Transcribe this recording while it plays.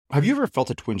Have you ever felt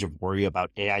a twinge of worry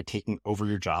about AI taking over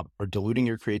your job or diluting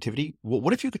your creativity? Well,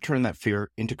 what if you could turn that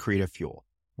fear into creative fuel?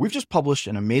 We've just published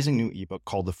an amazing new ebook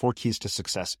called The 4 Keys to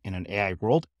Success in an AI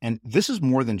World, and this is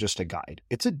more than just a guide.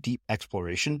 It's a deep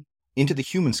exploration into the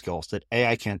human skills that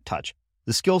AI can't touch,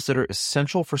 the skills that are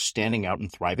essential for standing out and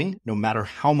thriving, no matter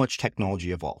how much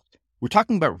technology evolves. We're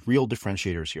talking about real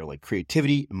differentiators here, like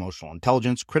creativity, emotional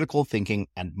intelligence, critical thinking,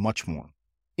 and much more.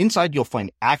 Inside, you'll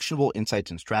find actionable insights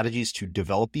and strategies to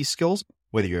develop these skills,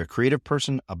 whether you're a creative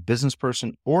person, a business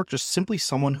person, or just simply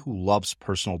someone who loves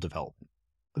personal development.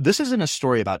 This isn't a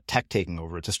story about tech taking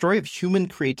over. It's a story of human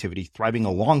creativity thriving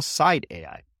alongside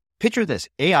AI. Picture this,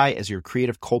 AI as your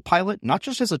creative co-pilot, not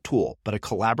just as a tool, but a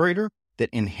collaborator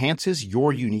that enhances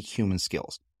your unique human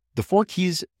skills. The 4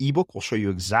 Keys ebook will show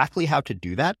you exactly how to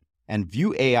do that and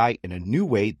view AI in a new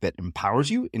way that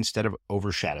empowers you instead of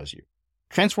overshadows you.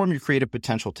 Transform your creative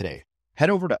potential today. Head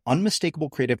over to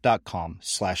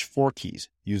unmistakablecreative.com/4keys.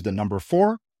 Use the number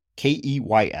 4,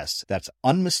 KEYS. That's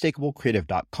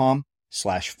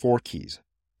unmistakablecreative.com/4keys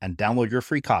and download your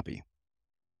free copy.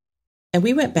 And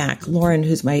we went back, Lauren,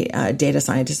 who's my data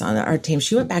scientist on our team,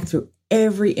 she went back through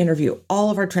every interview,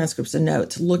 all of our transcripts and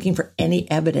notes, looking for any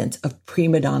evidence of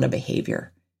prima donna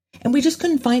behavior. And we just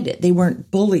couldn't find it. They weren't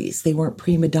bullies. They weren't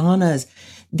prima donnas.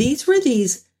 These were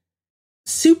these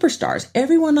superstars.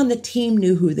 Everyone on the team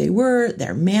knew who they were.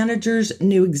 Their managers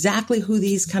knew exactly who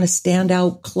these kind of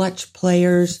standout clutch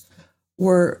players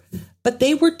were, but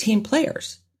they were team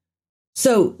players.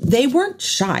 So they weren't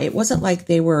shy. It wasn't like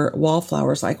they were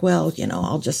wallflowers, like, well,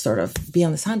 I'll just sort of be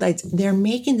on the sidelines. They're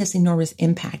making this enormous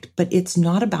impact, but it's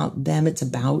not about them. It's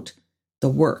about the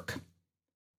work.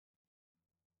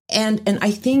 And I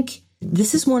think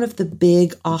this is one of the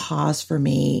big ahas for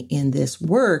me in this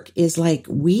work is like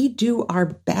we do our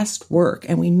best work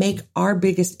and we make our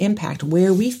biggest impact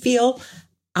where we feel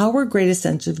our greatest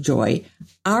sense of joy,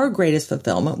 our greatest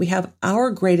fulfillment. We have our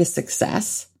greatest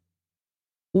success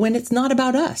when it's not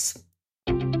about us.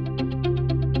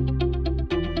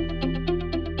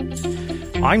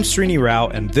 I'm Srini Rao,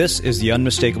 and this is the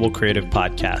Unmistakable Creative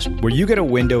Podcast, where you get a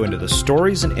window into the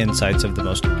stories and insights of the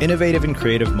most innovative and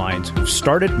creative minds who've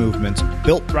started movements,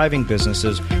 built thriving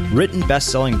businesses, written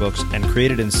best-selling books, and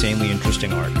created insanely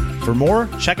interesting art. For more,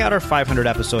 check out our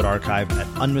 500-episode archive at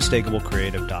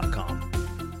unmistakablecreative.com.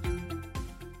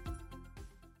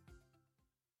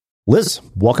 Liz,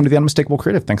 welcome to the Unmistakable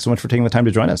Creative. Thanks so much for taking the time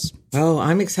to join us. Oh,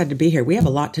 I'm excited to be here. We have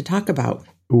a lot to talk about.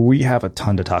 We have a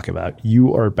ton to talk about.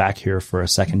 You are back here for a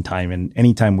second time, and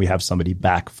anytime we have somebody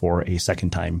back for a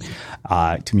second time,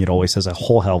 to me, it always says a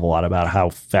whole hell of a lot about how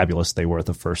fabulous they were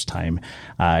the first time.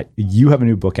 You have a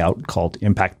new book out called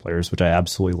Impact Players, which I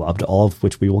absolutely loved, all of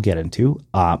which we will get into.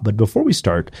 But before we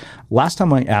start, last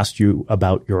time I asked you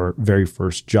about your very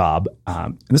first job.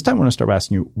 And this time I want to start by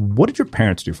asking you, what did your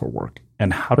parents do for work?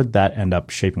 And how did that end up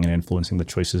shaping and influencing the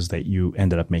choices that you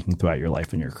ended up making throughout your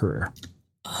life and your career?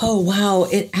 Oh, wow.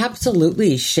 It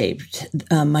absolutely shaped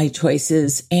my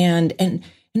choices and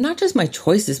not just my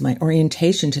choices, my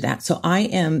orientation to that. So I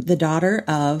am the daughter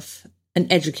of an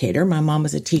educator. My mom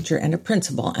was a teacher and a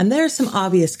principal, and there's some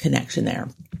obvious connection there.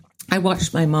 I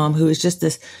watched my mom, who is just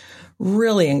this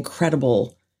really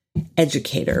incredible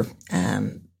educator.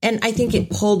 And I think it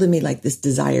pulled in me like this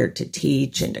desire to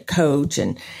teach and to coach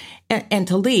and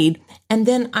to lead. And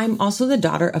then I'm also the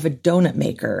daughter of a donut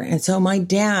maker. And so my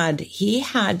dad, he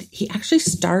actually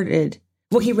started,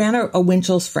 he ran a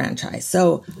Winchell's franchise.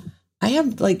 So I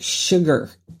have like sugar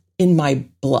in my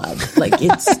blood. Like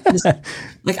it's just,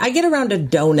 like I get around a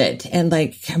donut and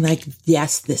like, I'm like,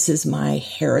 yes, this is my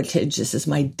heritage. This is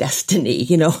my destiny.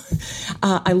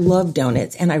 I love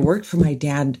donuts, and I worked for my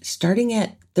dad starting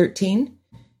at 13.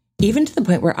 Even to the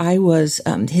point where I was,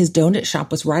 his donut shop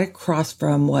was right across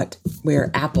from where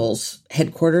Apple's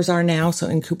headquarters are now. So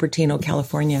in Cupertino,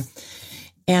 California.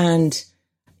 And,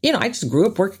 I just grew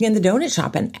up working in the donut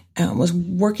shop and was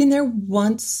working there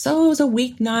once. So it was a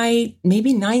weeknight,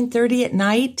 maybe 9:30 at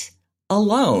night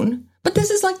alone. But this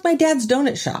is like my dad's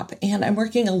donut shop, and I'm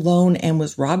working alone and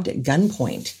was robbed at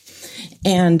gunpoint.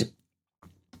 And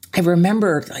I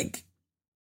remember like,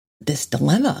 this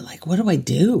dilemma, like, what do I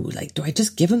do? Like, do I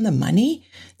just give him the money?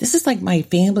 This is like my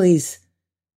family's,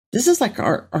 this is like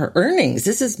our earnings.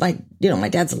 This is my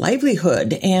dad's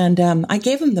livelihood. And I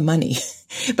gave him the money.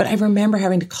 But I remember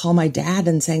having to call my dad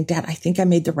and saying, Dad, I think I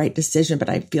made the right decision, but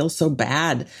I feel so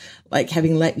bad, like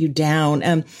having let you down.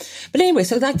 But anyway,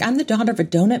 so like I'm the daughter of a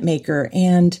donut maker.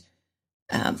 And,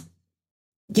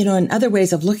 in other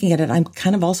ways of looking at it, I'm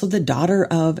kind of also the daughter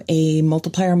of a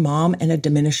multiplier mom and a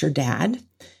diminisher dad.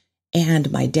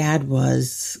 And my dad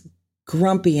was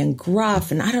grumpy and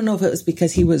gruff. And I don't know if it was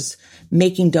because he was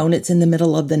making donuts in the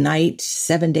middle of the night,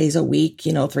 7 days a week,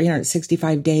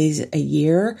 365 days a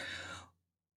year,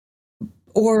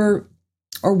 or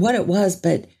what it was,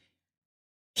 but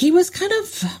he was kind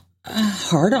of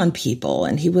hard on people.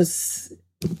 And he was,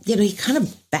 he kind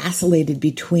of vacillated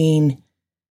between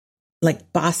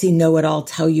like bossy know-it-all,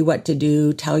 tell you what to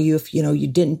do, tell you if, you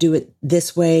didn't do it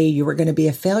this way, you were going to be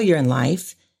a failure in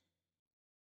life.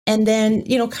 And then,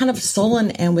 kind of sullen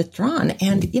and withdrawn.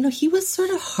 And, he was sort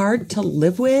of hard to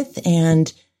live with.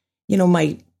 And,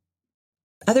 my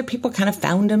other people kind of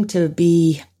found him to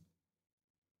be,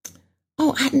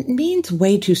 it means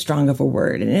way too strong of a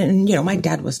word. And, my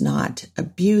dad was not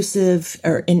abusive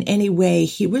or in any way.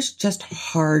 He was just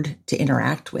hard to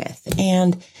interact with.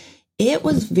 And it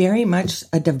was very much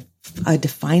a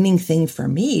defining thing for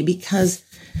me because,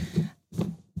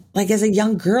 like, as a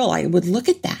young girl, I would look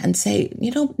at that and say,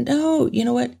 no, you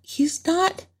know what? He's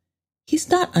not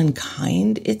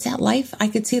unkind. It's that life. I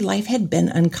could see life had been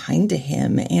unkind to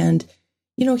him. And,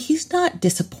 he's not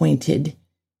disappointed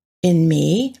in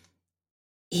me.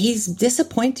 He's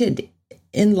disappointed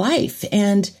in life.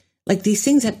 And like these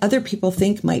things that other people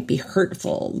think might be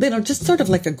hurtful, just sort of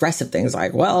like aggressive things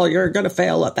like, well, you're going to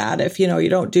fail at that if, you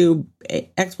don't do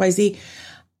X, Y, Z.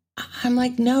 I'm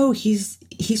like, no, he's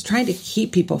trying to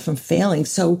keep people from failing.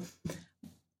 So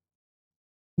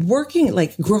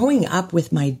growing up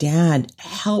with my dad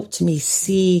helped me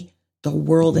see the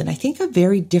world in, I think, a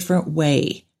very different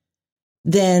way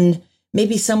than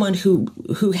maybe someone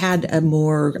who had a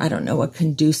more, a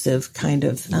conducive kind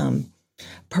of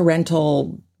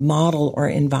parental model or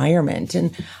environment.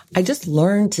 And I just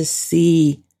learned to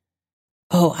see,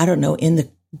 in the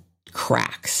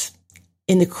cracks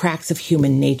of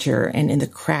human nature and in the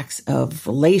cracks of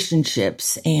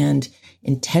relationships and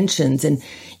intentions. And,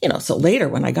 so later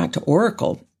when I got to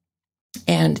Oracle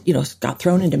and, got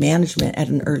thrown into management at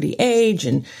an early age,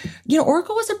 and,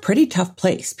 Oracle was a pretty tough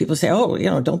place. People say,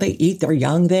 don't they eat their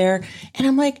young there? And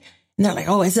I'm like, and they're like,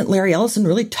 oh, isn't Larry Ellison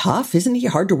really tough? Isn't he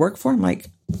hard to work for? I'm like,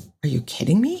 are you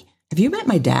kidding me? Have you met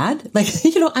my dad? Like,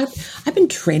 I've been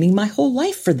training my whole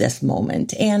life for this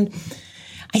moment. And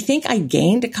I think I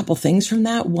gained a couple things from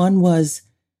that. One was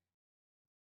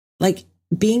like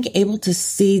being able to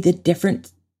see the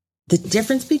difference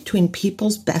between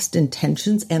people's best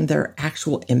intentions and their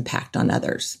actual impact on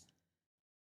others.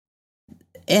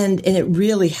 And it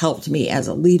really helped me as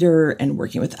a leader and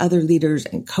working with other leaders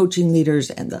and coaching leaders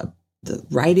and the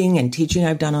writing and teaching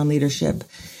I've done on leadership.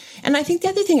 And I think the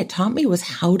other thing it taught me was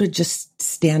how to just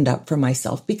stand up for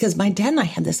myself, because my dad and I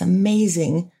had this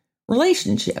amazing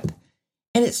relationship.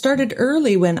 And it started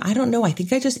early when, I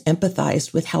think I just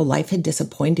empathized with how life had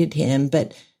disappointed him.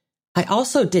 But I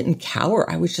also didn't cower.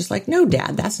 I was just like, no,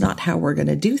 Dad, that's not how we're going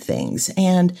to do things.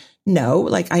 And no,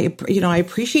 like, I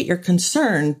appreciate your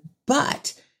concern,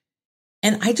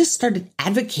 and I just started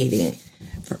advocating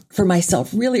for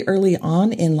myself really early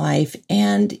on in life.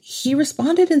 And he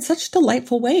responded in such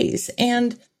delightful ways.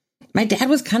 And my dad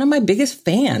was kind of my biggest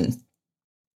fan.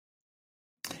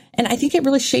 And I think it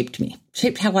really shaped me,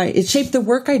 it shaped the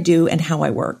work I do and how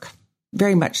I work.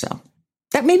 Very much so.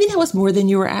 That was more than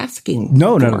you were asking.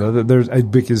 No. There's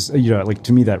because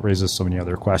to me that raises so many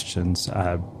other questions. That's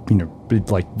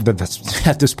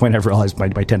at this point I've realized my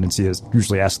tendency is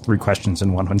usually ask three questions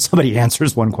in one when somebody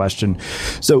answers one question.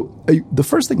 So the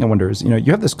first thing I wonder is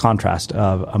you have this contrast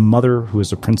of a mother who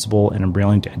is a principal and a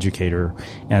brilliant educator,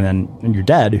 and then your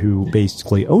dad who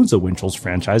basically owns a Winchell's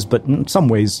franchise, but in some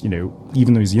ways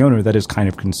even though he's the owner, that is kind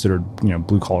of considered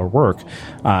blue collar work.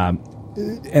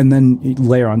 And then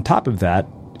layer on top of that,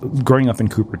 growing up in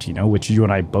Cupertino, which you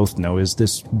and I both know is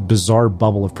this bizarre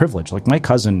bubble of privilege. Like my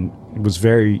cousin was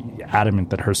very adamant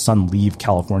that her son leave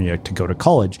California to go to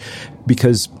college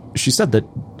because she said that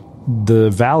the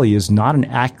Valley is not an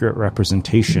accurate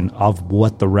representation of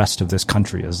what the rest of this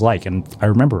country is like. And I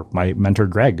remember my mentor,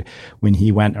 Greg, when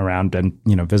he went around and,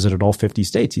 visited all 50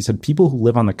 states, he said people who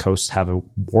live on the coast have a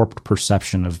warped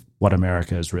perception of what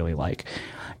America is really like.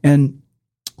 And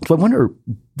so I wonder,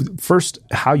 first,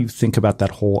 how you think about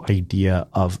that whole idea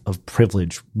of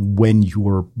privilege when you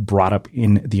were brought up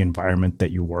in the environment that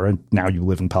you were. And now you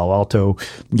live in Palo Alto,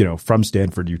 from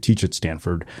Stanford, you teach at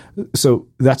Stanford. So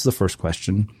that's the first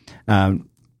question.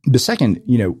 The second,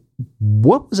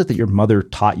 what was it that your mother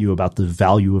taught you about the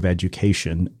value of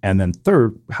education? And then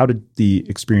third, how did the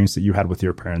experience that you had with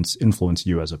your parents influence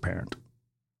you as a parent?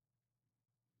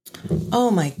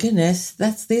 Oh my goodness.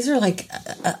 These are like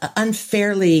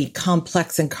unfairly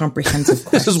complex and comprehensive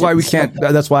questions. This is why we can't,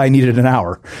 that's why I needed an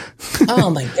hour.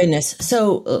 Oh my goodness.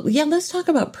 So let's talk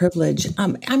about privilege.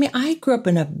 I grew up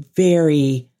in a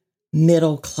very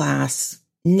middle class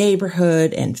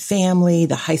neighborhood and family.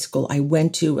 The high school I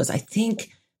went to was, I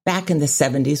think, back in the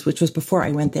 70s, which was before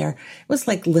I went there. It was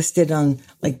like listed on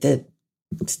like the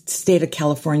state of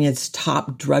California's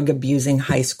top drug abusing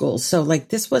high schools. So like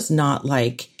this was not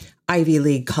like Ivy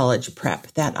League college prep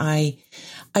that I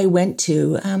went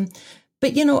to.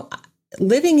 But you know,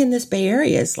 living in this Bay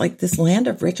Area is like this land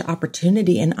of rich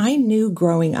opportunity. And I knew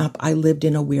growing up, I lived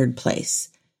in a weird place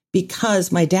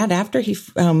because my dad, after he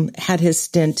had his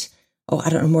stint, I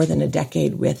don't know, more than a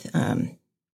decade with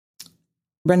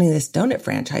running this donut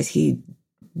franchise, he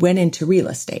went into real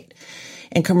estate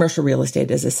and commercial real estate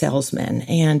as a salesman.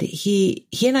 And he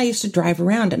and I used to drive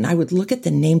around and I would look at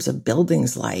the names of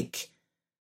buildings like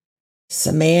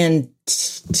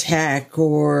Symantec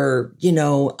or,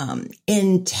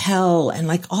 Intel and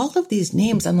like all of these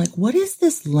names. I'm like, what is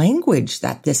this language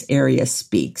that this area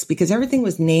speaks? Because everything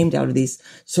was named out of these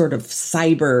sort of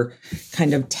cyber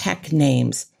kind of tech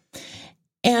names.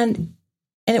 And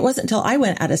it wasn't until I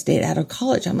went out of state, out of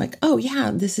college, I'm like, oh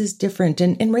yeah, this is different.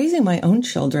 And raising my own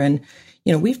children,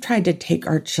 we've tried to take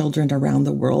our children around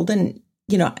the world and,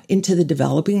 into the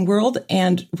developing world.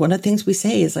 And one of the things we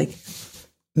say is like,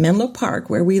 Menlo Park,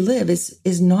 where we live,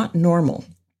 is not normal.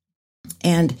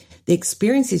 And the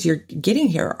experiences you're getting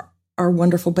here are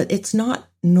wonderful, but it's not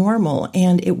normal.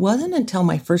 And it wasn't until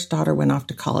my first daughter went off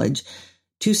to college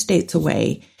 2 states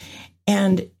away.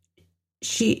 And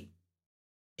she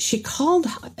called,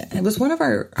 it was one of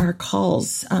our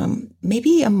calls,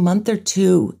 maybe a month or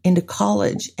 2 into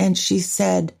college. And she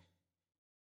said,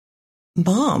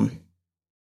 Mom,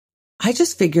 I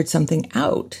just figured something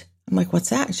out. I'm like, what's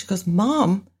that? And she goes,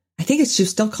 Mom, I think she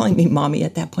was still calling me Mommy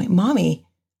at that point. Mommy,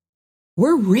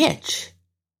 we're rich.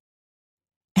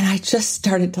 And I just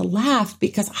started to laugh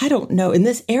because I don't know. In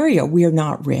this area, we are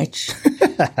not rich.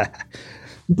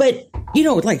 But,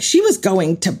 like she was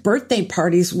going to birthday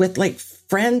parties with like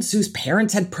friends whose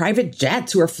parents had private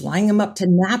jets who were flying them up to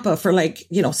Napa for like,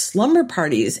 slumber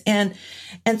parties. And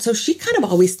so she kind of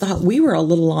always thought we were a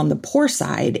little on the poor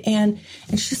side. And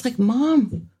she's like,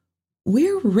 Mom,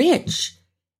 we're rich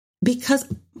because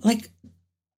like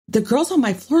the girls on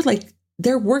my floor, like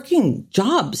they're working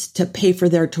jobs to pay for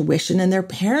their tuition and their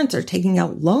parents are taking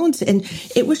out loans. And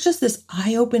it was just this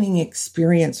eye-opening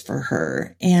experience for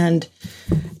her. And,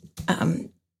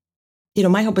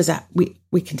 my hope is that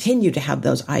we continue to have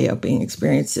those eye-opening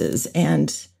experiences.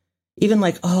 And even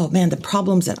like, oh man, the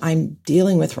problems that I'm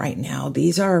dealing with right now,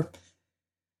 these are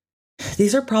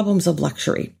problems of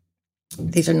luxury.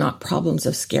 These are not problems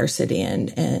of scarcity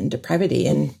and depravity.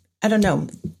 And I don't know,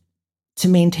 to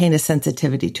maintain a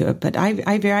sensitivity to it. But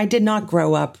I did not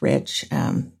grow up rich.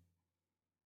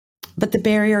 But the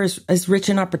Bay Area is rich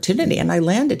in opportunity. And I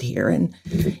landed here. And,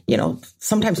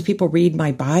 sometimes people read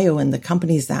my bio and the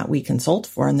companies that we consult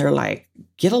for, and they're like,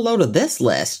 get a load of this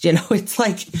list. It's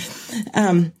like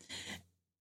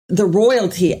the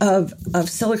royalty of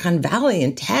Silicon Valley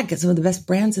and tech and some of the best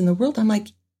brands in the world. I'm like,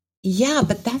 yeah,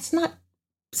 but that's not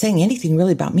saying anything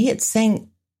really about me. It's saying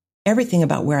everything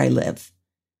about where I live.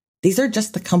 These are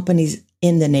just the companies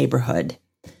in the neighborhood.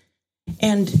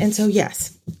 And so,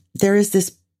 yes, there is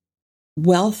this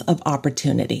wealth of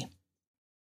opportunity.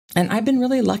 And I've been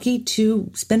really lucky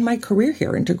to spend my career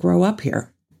here and to grow up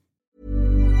here.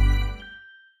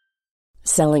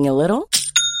 Selling a little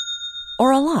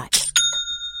or a lot?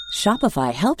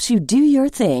 Shopify helps you do your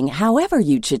thing however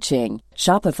you cha-ching.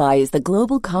 Shopify is the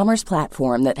global commerce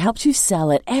platform that helps you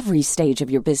sell at every stage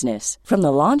of your business. From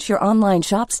the launch your online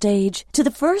shop stage to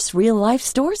the first real-life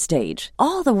store stage,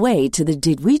 all the way to the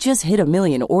did we just hit a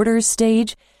million orders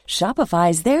stage.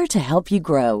 Shopify is there to help you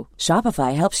grow.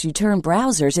 Shopify helps you turn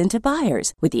browsers into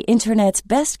buyers with the internet's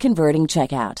best converting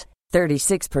checkout.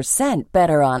 36%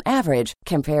 better on average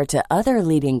compared to other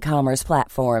leading commerce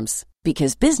platforms.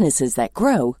 Because businesses that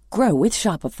grow, grow with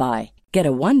Shopify. Get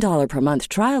a $1 per month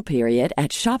trial period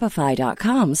at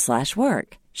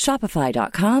shopify.com/work.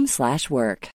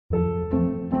 Shopify.com/work.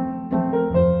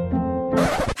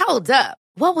 Hold up.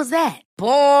 What was that?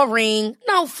 Boring.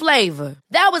 No flavor.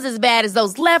 That was as bad as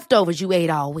those leftovers you ate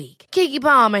all week. Keke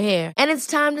Palmer here. And it's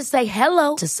time to say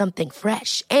hello to something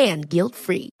fresh and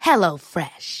guilt-free. Hello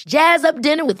Fresh. Jazz up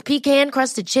dinner with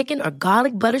pecan-crusted chicken or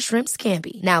garlic butter shrimp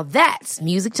scampi. Now that's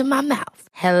music to my mouth.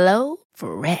 Hello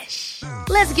Fresh.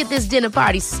 Let's get this dinner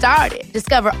party started.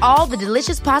 Discover all the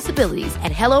delicious possibilities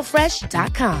at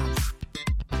HelloFresh.com.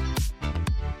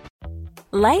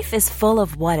 Life is full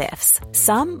of what-ifs.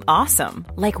 Some awesome,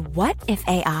 like what if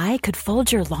AI could fold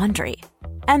your laundry?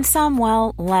 And some,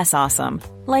 well, less awesome,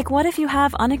 like what if you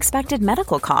have unexpected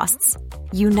medical costs?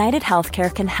 United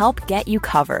Healthcare can help get you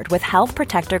covered with Health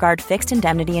Protector Guard fixed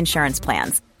indemnity insurance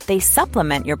plans. They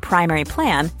supplement your primary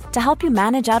plan to help you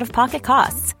manage out-of-pocket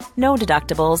costs. No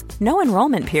deductibles, no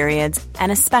enrollment periods, and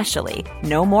especially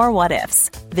no more what-ifs.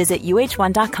 Visit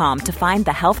UH1.com to find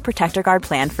the Health Protector Guard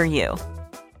plan for you.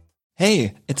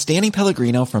 Hey, it's Danny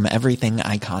Pellegrino from Everything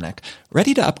Iconic.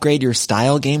 Ready to upgrade your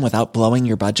style game without blowing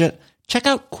your budget? Check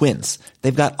out Quince.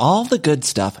 They've got all the good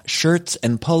stuff, shirts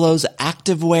and polos,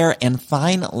 activewear, and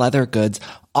fine leather goods,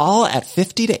 all at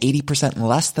 50 to 80%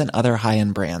 less than other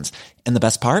high-end brands. And the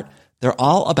best part? They're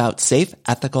all about safe,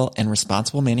 ethical, and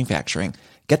responsible manufacturing.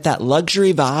 Get that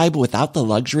luxury vibe without the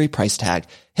luxury price tag.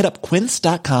 Hit up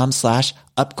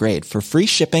quince.com/upgrade for free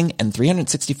shipping and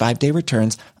 365-day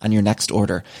returns on your next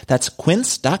order. That's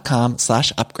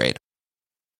quince.com/upgrade.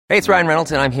 Hey, it's Ryan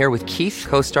Reynolds, and I'm here with Keith,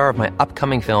 co-star of my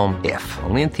upcoming film, If,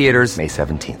 only in theaters May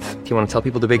 17th. Do you want to tell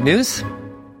people the big news?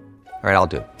 All right, I'll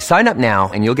do it. Sign up now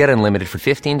and you'll get unlimited for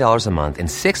 $15 a month and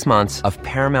 6 months of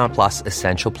Paramount Plus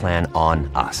Essential Plan on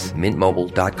us.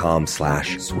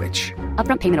 MintMobile.com/switch.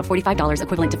 Upfront payment of $45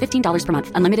 equivalent to $15 per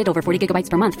month. Unlimited over 40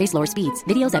 gigabytes per month. Face lower speeds.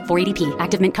 Videos at 480p.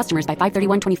 Active Mint customers by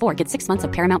 531.24 get 6 months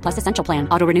of Paramount Plus Essential Plan.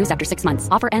 Auto renews after 6 months.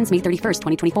 Offer ends May 31st,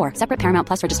 2024. Separate Paramount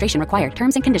Plus registration required.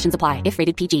 Terms and conditions apply if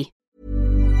rated PG.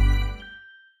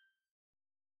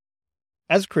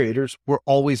 As creators, we're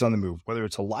always on the move. Whether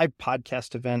it's a live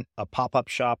podcast event, a pop-up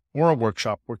shop, or a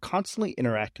workshop, we're constantly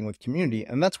interacting with community,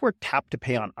 and that's where Tap to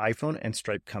Pay on iPhone and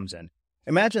Stripe comes in.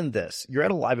 Imagine this. You're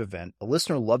at a live event, a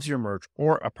listener loves your merch,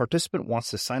 or a participant wants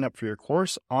to sign up for your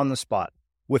course on the spot.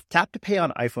 With Tap to Pay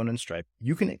on iPhone and Stripe,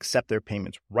 you can accept their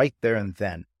payments right there and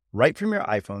then, right from your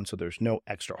iPhone, so there's no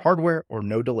extra hardware or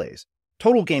no delays.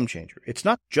 Total game changer. It's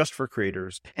not just for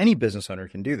creators. Any business owner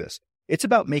can do this. It's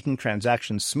about making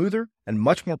transactions smoother and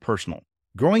much more personal,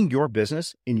 growing your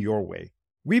business in your way.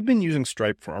 We've been using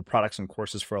Stripe for our products and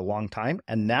courses for a long time,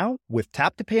 and now with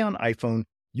Tap to Pay on iPhone,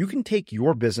 you can take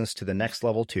your business to the next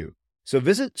level too. So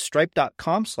visit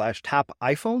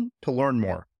stripe.com/tapiphone to learn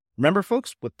more. Remember,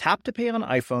 folks, with Tap to Pay on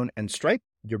iPhone and Stripe,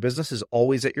 your business is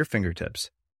always at your fingertips.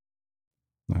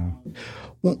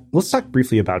 Well, let's talk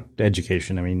briefly about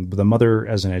education. I mean, with a mother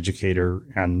as an educator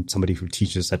and somebody who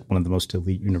teaches at one of the most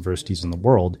elite universities in the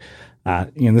world,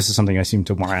 this is something I seem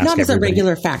to want to ask Not everybody. as a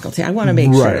regular faculty. I want to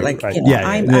make sure,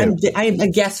 I'm a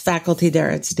guest faculty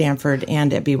there at Stanford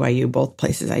and at BYU, both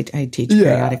places I teach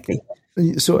periodically.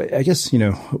 So I guess,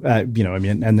 and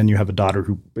then you have a daughter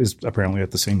who is apparently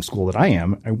at the same school that I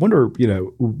am. I wonder,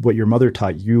 what your mother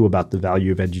taught you about the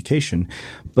value of education,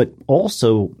 but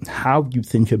also how you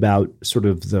think about sort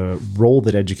of the role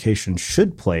that education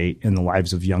should play in the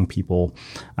lives of young people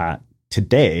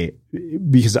today.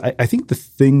 Because I think the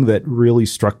thing that really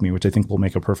struck me, which I think will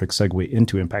make a perfect segue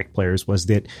into Impact Players, was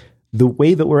that the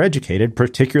way that we're educated,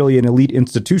 particularly in elite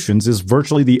institutions, is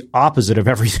virtually the opposite of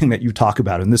everything that you talk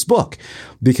about in this book.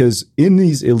 Because in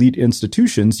these elite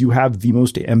institutions, you have the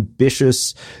most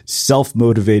ambitious,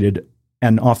 self-motivated,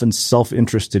 and often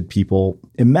self-interested people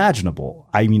imaginable.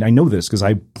 I mean, I know this because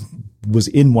I was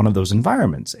in one of those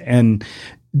environments. And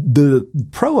the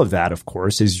pro of that, of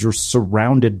course, is you're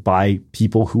surrounded by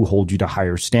people who hold you to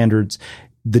higher standards.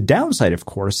 The downside, of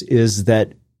course, is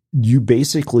that you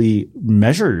basically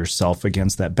measure yourself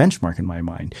against that benchmark in my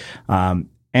mind. And,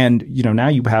 now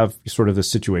you have sort of the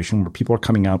situation where people are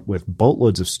coming out with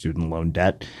boatloads of student loan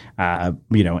debt,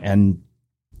 and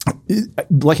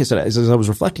like I said, as I was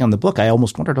reflecting on the book, I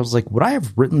almost wondered, I was like, would I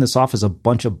have written this off as a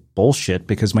bunch of bullshit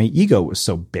because my ego was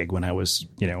so big when I was,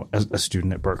 a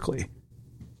student at Berkeley?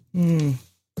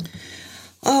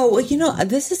 Oh, well,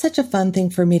 this is such a fun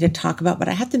thing for me to talk about, but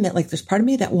I have to admit, there's part of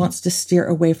me that wants to steer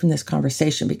away from this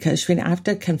conversation because, Shrina, I have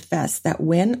to confess that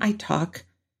when I talk,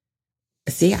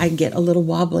 I get a little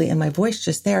wobbly in my voice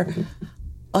just there.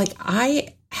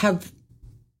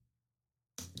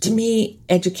 To me,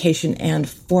 education and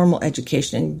formal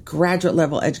education and graduate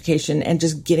level education and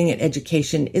just getting at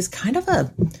education is kind of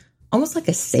almost like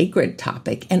a sacred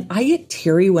topic. And I get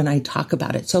teary when I talk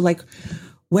about it. So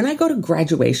when I go to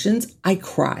graduations, I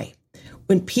cry.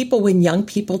 When young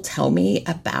people tell me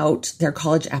about their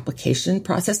college application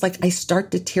process, I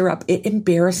start to tear up. It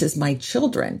embarrasses my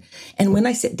children. And when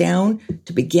I sit down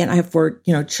to begin, I have 4,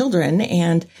 children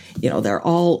and, they're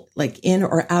all in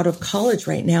or out of college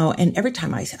right now. And every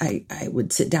time I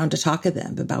would sit down to talk to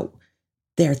them about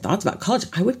their thoughts about college,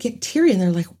 I would get teary and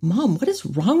they're like, Mom, what is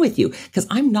wrong with you? Because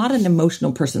I'm not an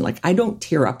emotional person. I don't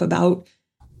tear up about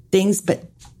things,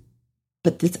 but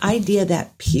this idea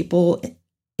that people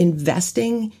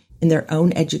investing in their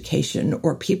own education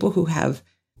or people who have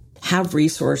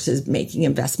resources making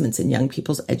investments in young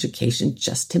people's education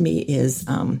just to me is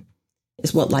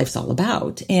what life's all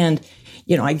about. And,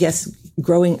 I guess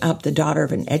growing up the daughter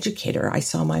of an educator, I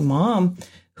saw my mom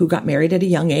who got married at a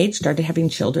young age, started having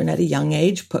children at a young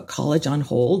age, put college on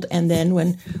hold. And then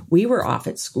when we were off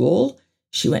at school,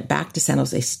 she went back to San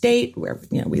Jose State, where,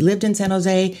 we lived in San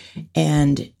Jose,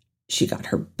 and she got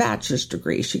her bachelor's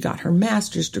degree. She got her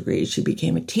master's degree. She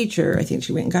became a teacher. I think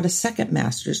she went and got a second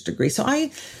master's degree. So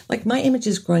my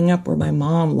images growing up were my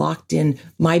mom locked in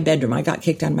my bedroom. I got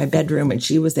kicked out of my bedroom and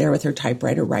she was there with her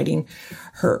typewriter writing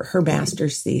her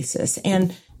master's thesis.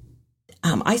 And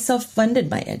I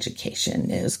self-funded my education.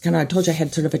 It was I told you I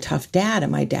had sort of a tough dad,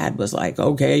 and my dad was like,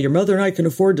 okay, your mother and I can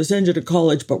afford to send you to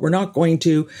college, but we're not going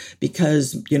to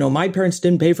because, my parents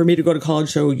didn't pay for me to go to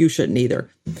college, so you shouldn't either.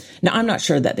 Now, I'm not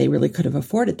sure that they really could have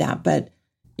afforded that, but,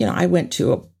 I went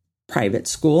to a private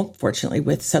school, fortunately,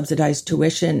 with subsidized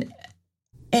tuition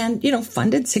and,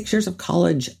 funded 6 years of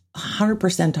college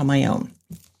 100% on my own.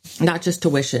 Not just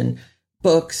tuition,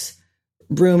 books,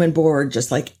 room and board, just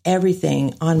like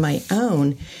everything on my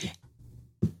own.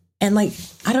 And I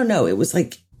don't know, it was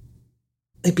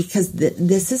because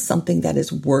this is something that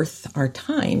is worth our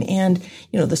time. And,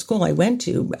 the school I went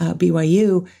to,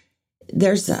 BYU,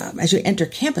 there's, as you enter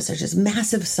campus, there's this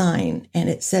massive sign and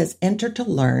it says, enter to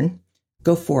learn,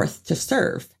 go forth to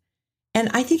serve. And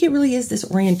I think it really is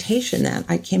this orientation that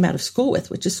I came out of school with,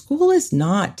 which is school is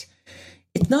not,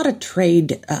 it's not a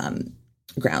trade,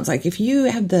 grounds. If you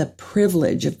have the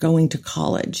privilege of going to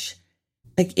college,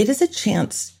 it is a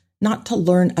chance not to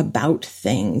learn about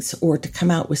things or to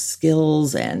come out with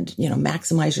skills and,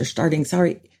 maximize your starting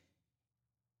salary.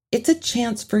 It's a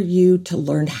chance for you to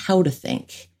learn how to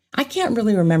think. I can't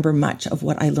really remember much of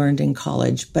what I learned in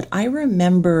college, but I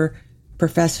remember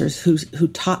professors who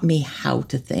taught me how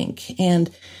to think. And,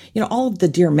 all of the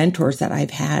dear mentors that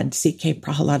I've had, C.K.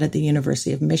 Prahalad at the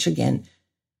University of Michigan,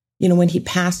 when he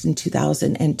passed in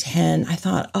 2010, I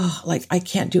thought, I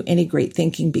can't do any great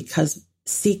thinking because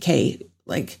CK,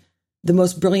 the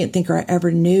most brilliant thinker I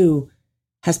ever knew,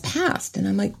 has passed. And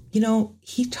I'm like,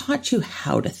 he taught you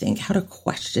how to think, how to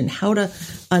question, how to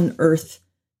unearth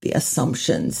the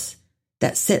assumptions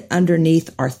that sit underneath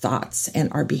our thoughts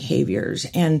and our behaviors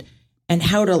and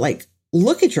how to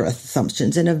look at your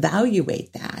assumptions and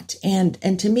evaluate that.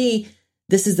 And to me,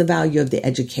 this is the value of the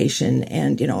education.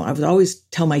 And, I would always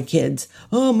tell my kids,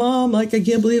 oh, Mom, I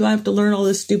can't believe I have to learn all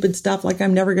this stupid stuff.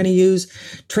 I'm never going to use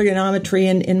trigonometry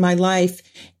in my life.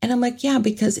 And I'm like, yeah,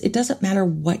 because it doesn't matter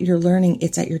what you're learning.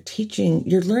 It's that you're teaching,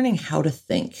 you're learning how to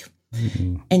think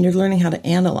and you're learning how to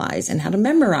analyze and how to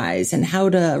memorize and how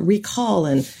to recall.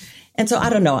 And so I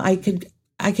don't know, I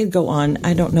could go on.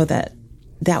 I don't know that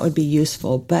would be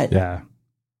useful, but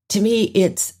to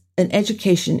me, an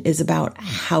education is about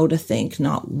how to think,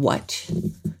 not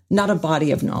a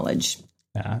body of knowledge.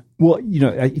 Yeah. Well,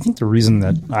 I think the reason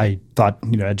that I thought,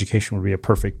 education would be a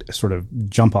perfect sort of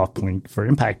jump off point for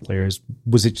impact players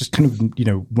was it just kind of,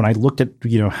 when I looked at,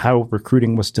 how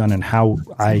recruiting was done and how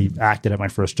I acted at my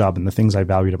first job and the things I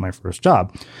valued at my first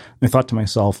job, I thought to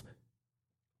myself,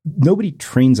 nobody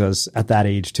trains us at that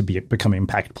age to become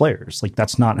impact players.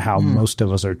 That's not how most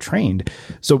of us are trained.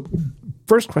 So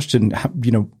first question,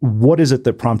 what is it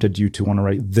that prompted you to want to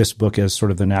write this book as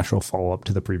sort of the natural follow-up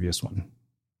to the previous one?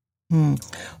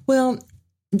 Well,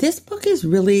 this book is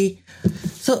really,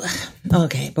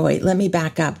 let me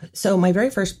back up. So my very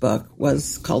first book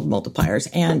was called Multipliers,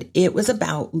 and it was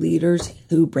about leaders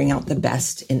who bring out the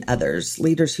best in others,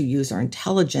 leaders who use our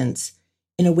intelligence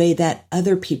in a way that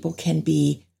other people can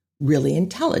be really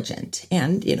intelligent.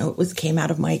 And, it came out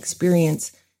of my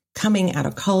experience coming out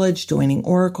of college, joining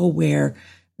Oracle, where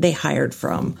they hired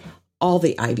from all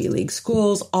the Ivy League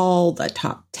schools, all the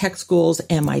top tech schools,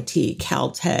 MIT,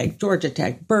 Caltech, Georgia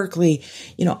Tech, Berkeley,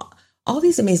 all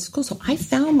these amazing schools. So I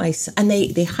found myself, and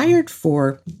they hired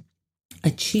for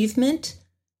achievement,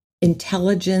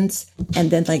 intelligence,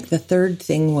 and then the third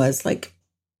thing was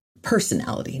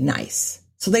personality, nice.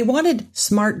 So they wanted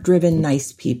smart, driven,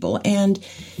 nice people. And,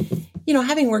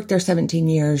 having worked there 17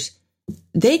 years,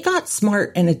 they got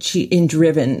smart and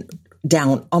driven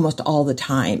down almost all the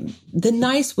time. The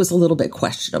nice was a little bit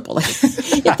questionable.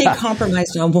 If they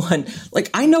compromised on one,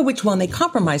 I know which one they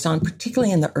compromised on,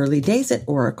 particularly in the early days at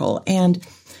Oracle. And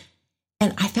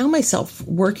I found myself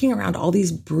working around all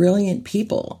these brilliant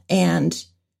people. And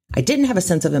I didn't have a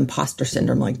sense of imposter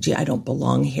syndrome, gee, I don't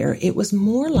belong here. It was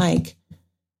more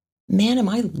man, am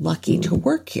I lucky to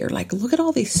work here? Look at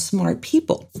all these smart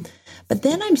people. But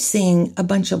then I'm seeing a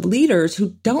bunch of leaders who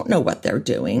don't know what they're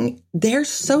doing. They're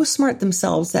so smart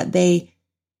themselves that they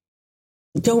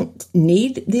don't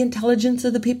need the intelligence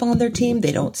of the people on their team.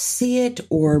 They don't see it,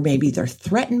 or maybe they're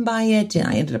threatened by it. And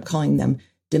I ended up calling them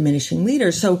diminishing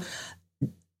leaders. So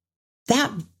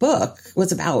that book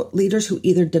was about leaders who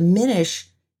either diminish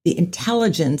the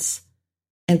intelligence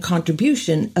and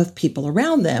contribution of people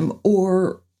around them,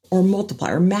 or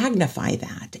multiply or magnify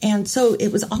that. And so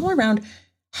it was all around,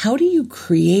 how do you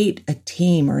create a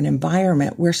team or an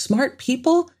environment where smart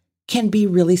people can be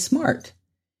really smart?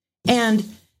 And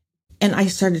I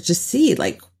started to see,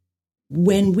 like,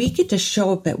 when we get to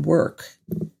show up at work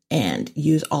and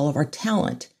use all of our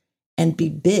talent and be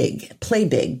big, play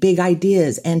big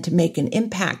ideas, and to make an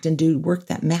impact and do work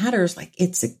that matters, like,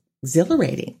 it's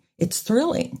exhilarating. It's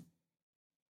thrilling.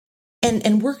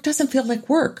 And work doesn't feel like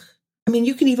work. I mean,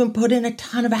 you can even put in a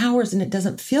ton of hours and it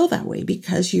doesn't feel that way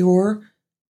because you're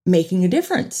making a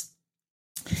difference.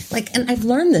 Like, and I've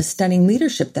learned this studying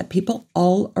leadership, that people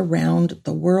all around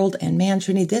the world, and man,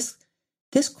 Trini,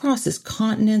 this crosses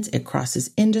continents, it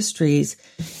crosses industries,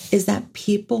 is that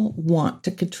people want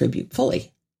to contribute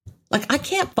fully. Like, I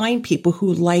can't find people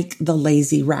who like the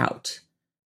lazy route.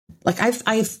 Like,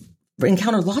 I've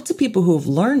encountered lots of people who have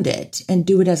learned it and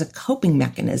do it as a coping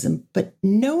mechanism, but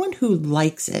no one who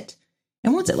likes it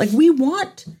and wants it. Like, we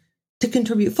want to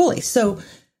contribute fully. So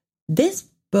this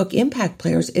book, Impact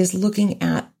Players, is looking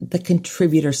at the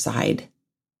contributor side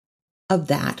of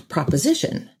that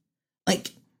proposition.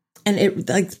 Like, and it,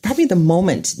 like, probably the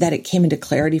moment that it came into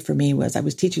clarity for me was I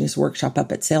was teaching this workshop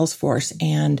up at Salesforce,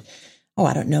 and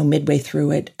I don't know, midway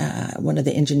through it, one of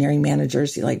the engineering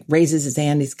managers, he like raises his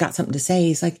hand. He's got something to say.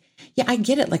 He's like, yeah, I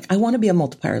get it. Like, I want to be a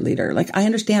multiplier leader. Like, I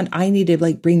understand I need to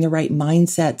like bring the right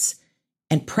mindsets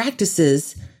and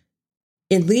practices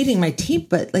in leading my team,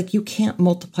 but like, you can't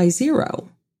multiply zero.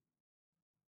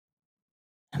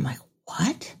 I'm like,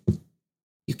 what?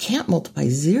 You can't multiply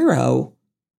zero?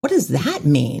 What does that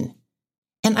mean?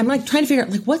 And I'm like trying to figure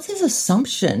out, like, what's his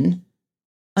assumption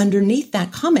underneath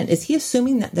that comment? Is he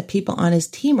assuming that the people on his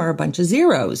team are a bunch of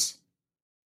zeros?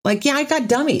 Like, yeah, I got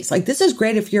dummies. Like, this is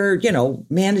great if you're,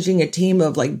 managing a team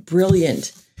of like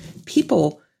brilliant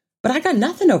people, but I got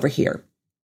nothing over here.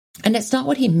 And it's not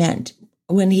what he meant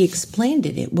when he explained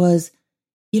it. It was,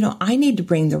 I need to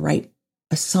bring the right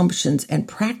assumptions and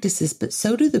practices, but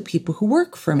so do the people who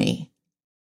work for me.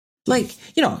 Like,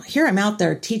 here I'm out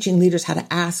there teaching leaders how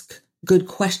to ask good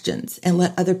questions and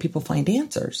let other people find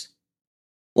answers.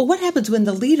 Well, what happens when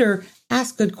the leader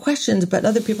asks good questions, but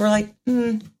other people are like,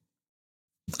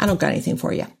 I don't got anything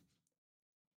for you.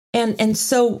 And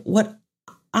so what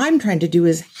I'm trying to do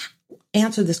is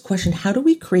answer this question. How do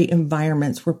we create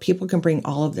environments where people can bring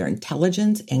all of their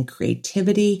intelligence and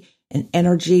creativity and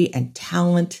energy and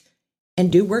talent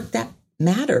and do work that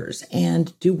matters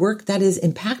and do work that is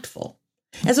impactful?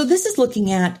 And so this is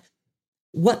looking at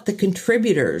what the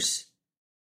contributors,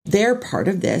 they're part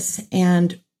of this,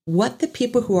 and what the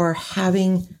people who are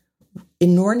having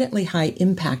inordinately high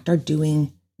impact are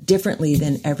doing differently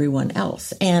than everyone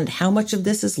else, and how much of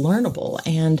this is learnable,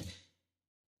 and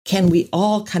can we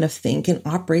all kind of think and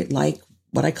operate like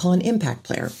what I call an impact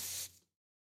player.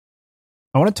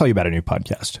 I want to tell you about a new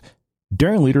podcast.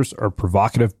 Daring leaders are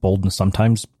provocative, bold, and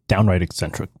sometimes downright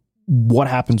eccentric. What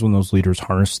happens when those leaders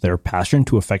harness their passion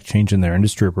to affect change in their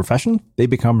industry or profession? They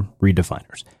become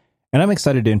redefiners. And I'm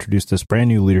excited to introduce this brand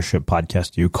new leadership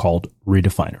podcast to you called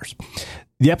Redefiners.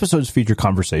 The episodes feature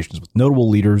conversations with notable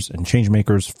leaders and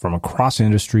changemakers from across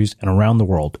industries and around the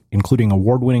world, including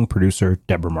award-winning producer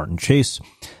Deborah Martin Chase,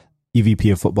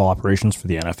 EVP of Football Operations for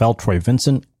the NFL Troy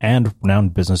Vincent, and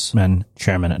renowned businessman,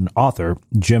 chairman, and author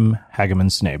Jim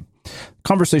Hageman Snape.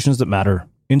 Conversations that matter,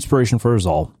 inspiration for us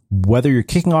all. Whether you're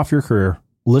kicking off your career,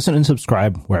 listen and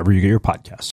subscribe wherever you get your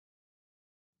podcasts.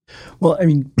 Well, I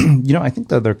mean, I think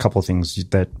that there are a couple of things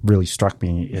that really struck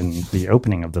me in the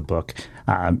opening of the book.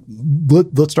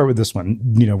 Let's start with this one,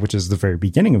 which is the very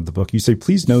beginning of the book. You say,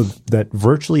 please know that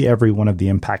virtually every one of the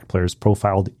impact players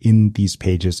profiled in these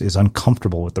pages is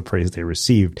uncomfortable with the praise they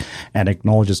received and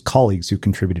acknowledges colleagues who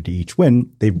contributed to each win.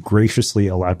 They've graciously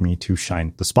allowed me to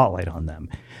shine the spotlight on them.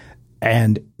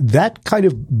 And that kind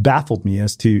of baffled me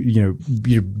as to,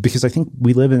 because I think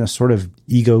we live in a sort of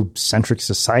egocentric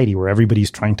society where everybody's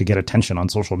trying to get attention on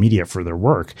social media for their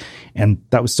work. And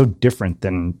that was so different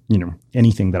than,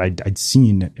 anything that I'd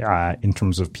seen in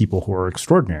terms of people who are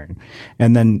extraordinary.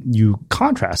 And then you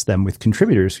contrast them with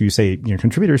contributors who say,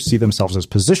 contributors see themselves as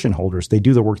position holders. They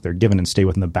do the work they're given and stay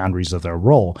within the boundaries of their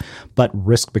role, but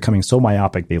risk becoming so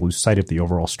myopic they lose sight of the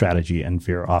overall strategy and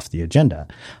veer off the agenda.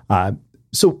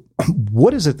 So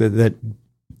what is it that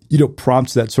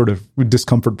prompts that sort of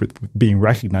discomfort with being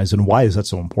recognized, and why is that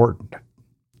so important?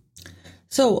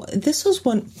 So this was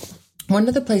one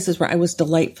of the places where I was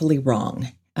delightfully wrong.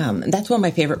 That's one of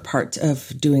my favorite parts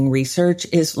of doing research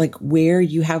is like where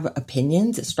you have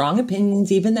opinions, strong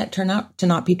opinions, even that turn out to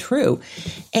not be true.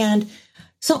 And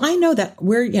So I know that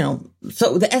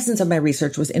so the essence of my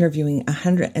research was interviewing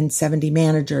 170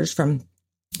 managers from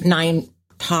 9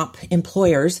 top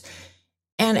employers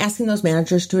and asking those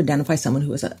managers to identify someone who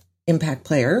was an impact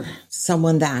player,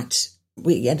 someone that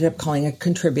we ended up calling a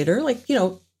contributor,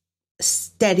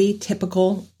 steady,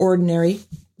 typical, ordinary,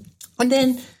 and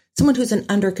then someone who's an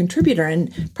under contributor.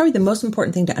 And probably the most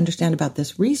important thing to understand about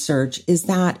this research is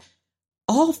that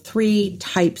all 3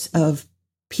 types of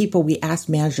people we asked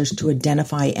managers to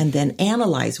identify and then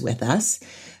analyze with us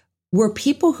were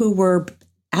people who were,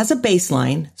 as a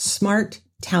baseline, smart,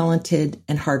 talented,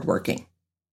 and hardworking.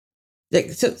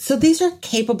 So these are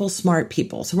capable, smart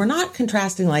people. So we're not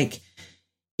contrasting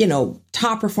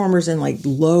top performers and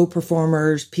low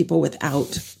performers, people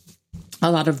without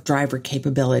a lot of driver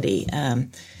capability.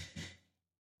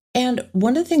 And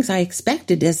one of the things I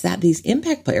expected is that these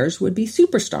impact players would be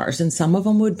superstars, and some of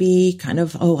them would be kind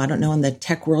of, in the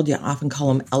tech world, you often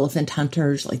call them elephant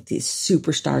hunters, like these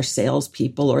superstar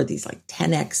salespeople or these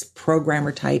 10X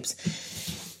programmer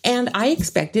types. And I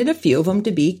expected a few of them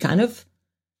to be kind of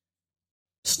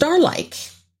star-like,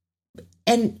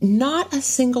 and not a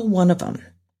single one of them.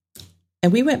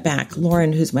 And we went back,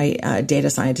 Lauren, who's my data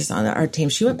scientist on our team,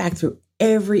 she went back through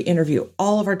every interview,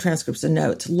 all of our transcripts and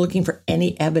notes, looking for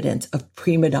any evidence of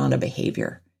prima donna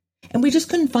behavior. And we just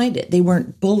couldn't find it. They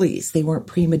weren't bullies. They weren't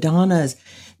prima donnas.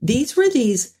 These were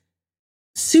these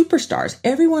superstars.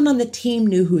 Everyone on the team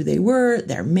knew who they were.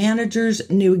 Their managers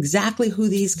knew exactly who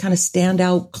these kind of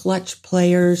standout clutch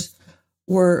players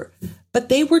were, but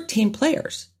they were team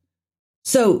players.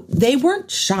 So they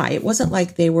weren't shy. It wasn't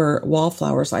like they were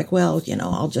wallflowers,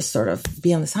 I'll just sort of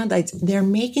be on the sidelines. They're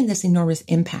making this enormous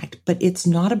impact, but it's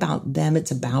not about them.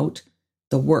 It's about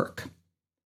the work.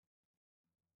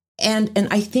 And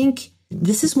I think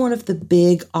this is one of the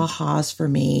big ahas for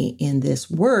me in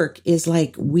this work is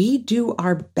we do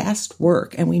our best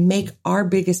work and we make our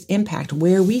biggest impact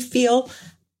where we feel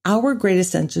our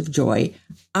greatest sense of joy,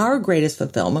 our greatest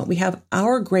fulfillment. We have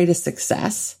our greatest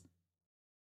success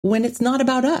when it's not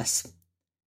about us.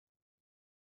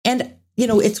 And,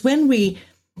 it's when we,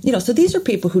 so these are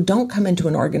people who don't come into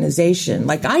an organization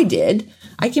like I did.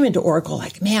 I came into Oracle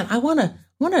man, I want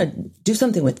to do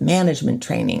something with management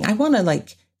training. I want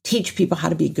to teach people how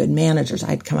to be good managers.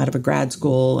 I'd come out of a grad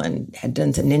school and had done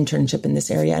an internship in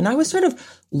this area. And I was sort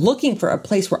of looking for a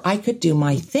place where I could do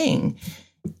my thing.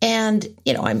 And,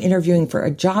 I'm interviewing for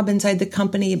a job inside the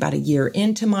company about a year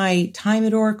into my time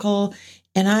at Oracle.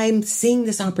 And I'm seeing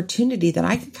this opportunity that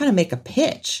I can kind of make a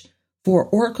pitch for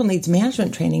Oracle needs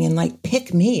management training and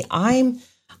pick me. I'm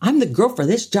the girl for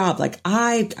this job.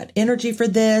 I've got energy for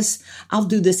this. I'll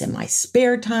do this in my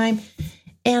spare time.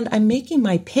 And I'm making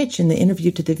my pitch in the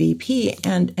interview to the VP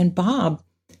and Bob,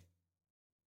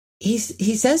 he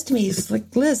says to me, he's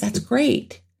like, Liz, that's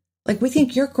great. We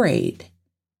think you're great,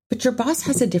 but your boss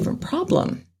has a different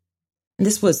problem. And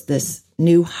this was this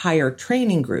new hire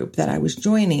training group that I was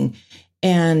joining.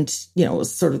 And, it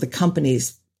was sort of the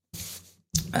company's,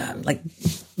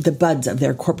 the buds of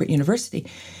their corporate university.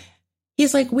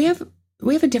 He's like, we have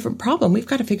a different problem. We've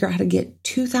got to figure out how to get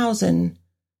 2,000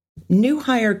 new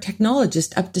hire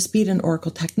technologists up to speed in Oracle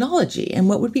technology. And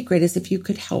what would be great is if you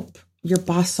could help your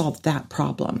boss solve that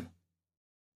problem.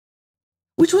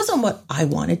 Which wasn't what I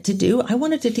wanted to do. I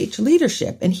wanted to teach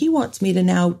leadership. And he wants me to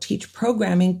now teach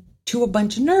programming to a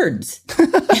bunch of nerds.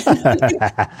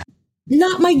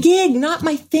 Not my gig, not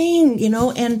my thing,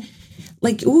 and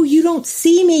you don't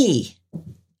see me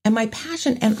and my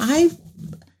passion. And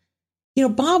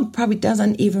Bob probably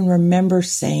doesn't even remember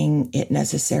saying it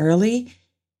necessarily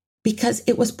because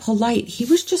it was polite. He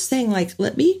was just saying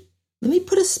let me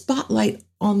put a spotlight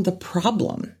on the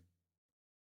problem.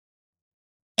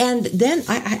 And then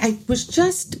I was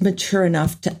just mature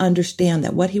enough to understand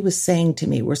that what he was saying to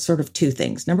me were sort of 2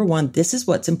 things. Number 1, this is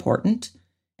what's important.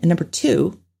 And number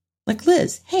 2,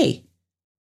 Liz, hey,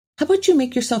 how about you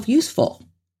make yourself useful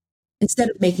instead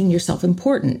of making yourself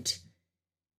important?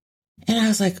 And I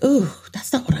was like, ooh,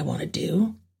 that's not what I want to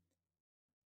do.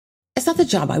 It's not the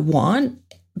job I want,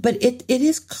 but it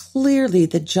is clearly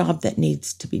the job that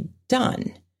needs to be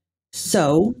done.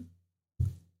 So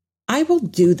I will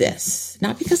do this,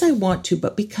 not because I want to,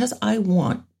 but because I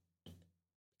do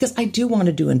want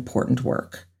to do important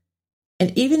work.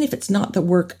 And even if it's not the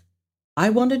work I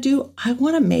want to do, I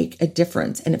want to make a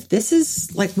difference. And if this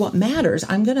is what matters,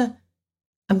 I'm going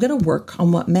to work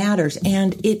on what matters.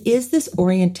 And it is this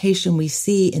orientation we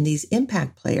see in these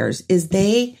impact players is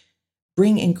they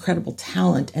bring incredible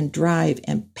talent and drive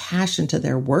and passion to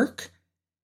their work,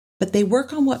 but they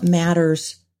work on what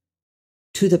matters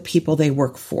to the people they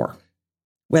work for,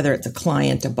 whether it's a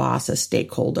client, a boss, a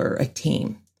stakeholder, a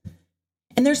team.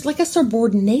 and there's like a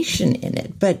subordination in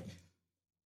it, but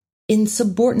in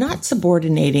not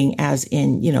subordinating as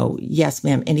in, yes,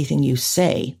 ma'am, anything you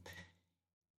say,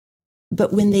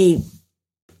 but when they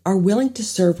are willing to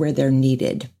serve where they're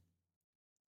needed,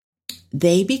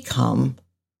 they become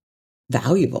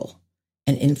valuable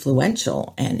and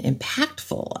influential and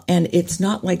impactful. And it's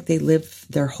not like they live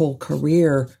their whole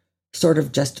career sort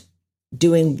of just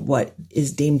doing what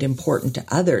is deemed important to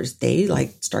others. They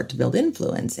start to build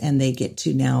influence, and they get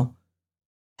to now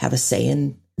have a say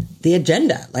in the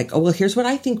agenda. Like, oh, well, here's what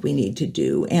I think we need to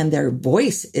do. And their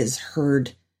voice is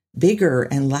heard bigger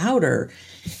and louder.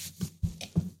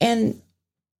 And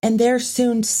they're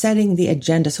soon setting the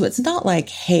agenda. So it's not like,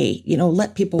 hey,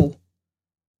 let people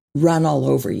run all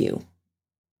over you.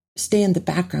 Stay in the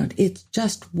background. It's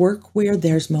just work where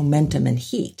there's momentum and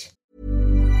heat.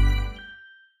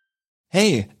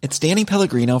 Hey, it's Danny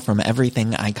Pellegrino from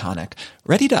Everything Iconic.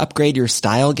 Ready to upgrade your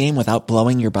style game without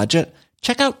blowing your budget?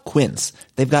 Check out Quince.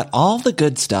 They've got all the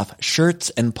good stuff, shirts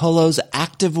and polos,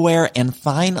 activewear, and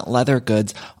fine leather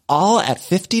goods, all at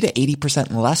 50 to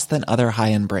 80% less than other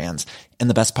high-end brands. And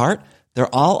the best part?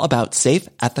 They're all about safe,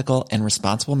 ethical, and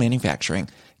responsible manufacturing.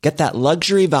 Get that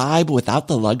luxury vibe without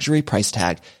the luxury price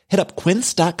tag. Hit up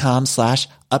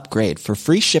quince.com/upgrade for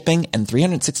free shipping and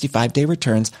 365-day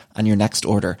returns on your next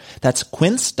order. That's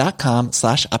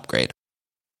quince.com/upgrade.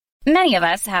 Many of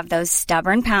us have those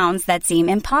stubborn pounds that seem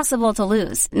impossible to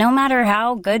lose, no matter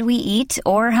how good we eat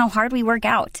or how hard we work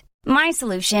out. My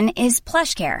solution is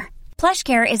PlushCare.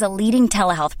 PlushCare is a leading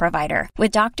telehealth provider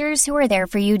with doctors who are there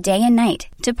for you day and night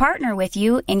to partner with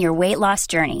you in your weight loss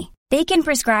journey. They can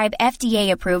prescribe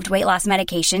FDA-approved weight loss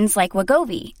medications like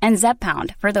Wegovy and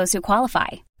Zepbound for those who qualify.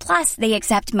 Plus, they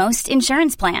accept most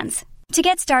insurance plans. To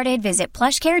get started, visit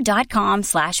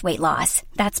plushcare.com/weightloss.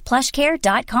 That's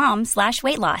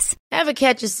plushcare.com/weightloss. Ever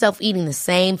catch yourself eating the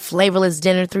same flavorless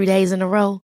dinner 3 days in a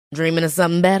row? Dreaming of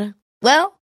something better?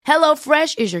 Well,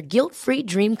 HelloFresh is your guilt-free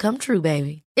dream come true,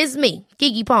 baby. It's me,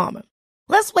 Keke Palmer.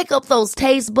 Let's wake up those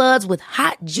taste buds with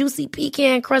hot, juicy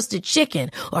pecan-crusted chicken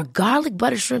or garlic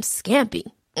butter shrimp scampi.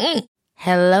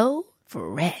 Hello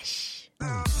Fresh.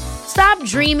 Stop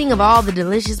dreaming of all the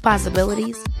delicious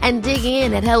possibilities and dig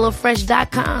in at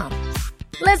HelloFresh.com.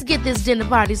 Let's get this dinner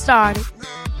party started.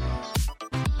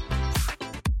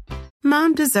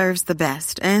 Mom deserves the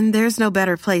best, and there's no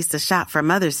better place to shop for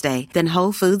Mother's Day than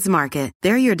Whole Foods Market.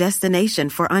 They're your destination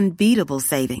for unbeatable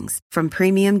savings, from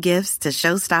premium gifts to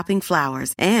show-stopping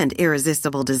flowers and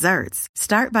irresistible desserts.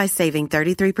 Start by saving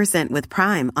 33% with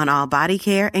Prime on all body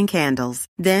care and candles.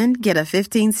 Then get a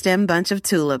 15-stem bunch of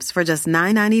tulips for just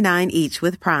 $9.99 each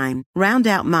with Prime. Round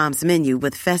out Mom's menu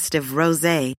with festive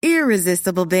rosé,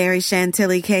 irresistible berry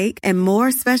chantilly cake, and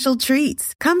more special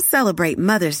treats. Come celebrate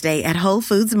Mother's Day at Whole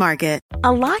Foods Market.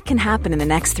 A lot can happen in the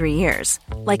next 3 years.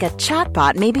 Like a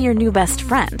chatbot may be your new best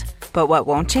friend. But what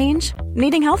won't change?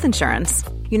 Needing health insurance.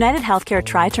 United Healthcare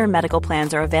Tri-Term Medical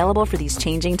Plans are available for these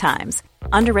changing times.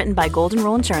 Underwritten by Golden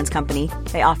Rule Insurance Company,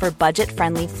 they offer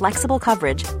budget-friendly, flexible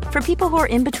coverage for people who are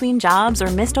in between jobs or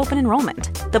missed open enrollment.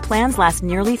 The plans last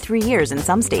nearly 3 years in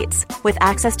some states, with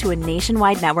access to a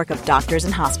nationwide network of doctors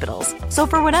and hospitals. So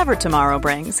for whatever tomorrow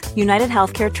brings, United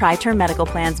Healthcare Tri-Term Medical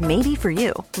Plans may be for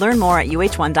you. Learn more at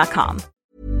uh1.com.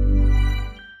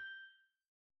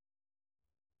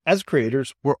 As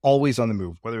creators, we're always on the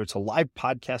move. Whether it's a live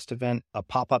podcast event, a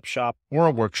pop-up shop, or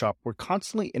a workshop, we're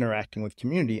constantly interacting with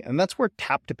community, and that's where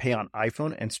Tap to Pay on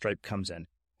iPhone and Stripe comes in.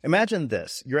 Imagine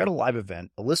this. You're at a live event,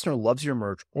 a listener loves your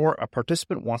merch, or a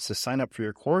participant wants to sign up for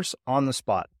your course on the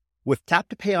spot. With Tap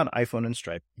to Pay on iPhone and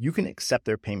Stripe, you can accept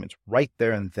their payments right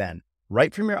there and then,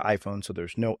 right from your iPhone, so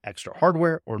there's no extra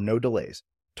hardware or no delays.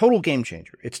 Total game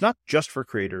changer. It's not just for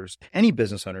creators. Any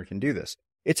business owner can do this.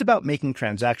 It's about making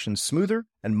transactions smoother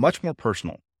and much more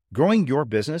personal, growing your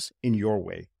business in your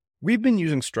way. We've been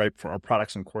using Stripe for our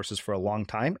products and courses for a long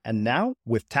time, and now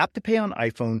with Tap to Pay on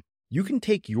iPhone, you can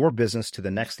take your business to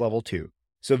the next level too.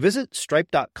 So visit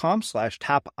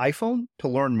stripe.com/tapiphone to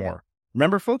learn more.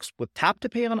 Remember, folks, with Tap to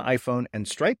Pay on iPhone and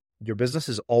Stripe, your business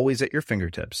is always at your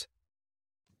fingertips.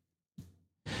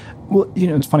 Well,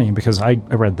 it's funny because I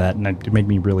read that and it made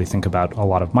me really think about a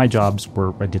lot of my jobs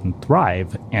where I didn't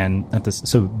thrive. And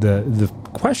so the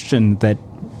question that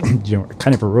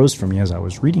kind of arose for me as I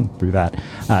was reading through that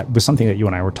was something that you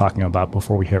and I were talking about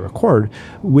before we hit record,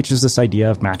 which is this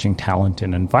idea of matching talent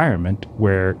and environment,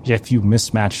 where if you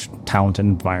mismatch talent and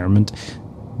environment,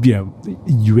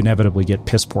 you inevitably get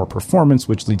piss poor performance,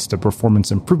 which leads to performance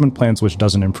improvement plans, which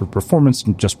doesn't improve performance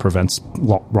and just prevents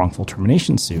wrongful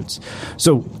termination suits.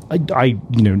 So I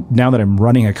now that I'm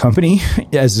running a company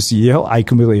as a CEO, I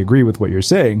completely agree with what you're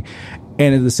saying.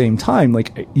 And at the same time,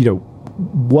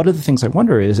 one of the things I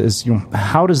wonder is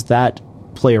how does that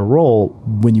play a role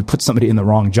when you put somebody in the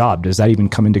wrong job? Does that even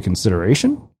come into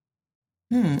consideration?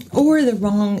 Or the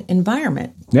wrong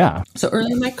environment. Yeah. So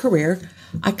early in my career,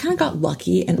 I kind of got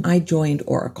lucky and I joined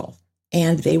Oracle.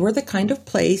 And they were the kind of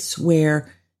place where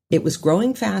it was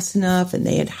growing fast enough and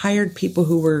they had hired people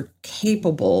who were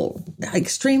capable,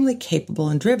 extremely capable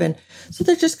and driven. So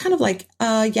they're just kind of like,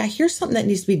 yeah, here's something that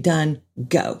needs to be done,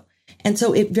 go. And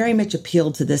so it very much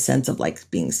appealed to this sense of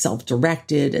like being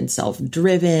self-directed and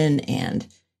self-driven and,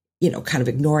 kind of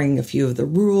ignoring a few of the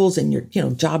rules, and your,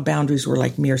 job boundaries were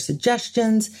like mere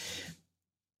suggestions.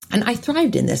 And I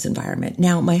thrived in this environment.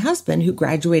 Now, my husband, who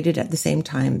graduated at the same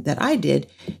time that I did,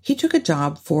 he took a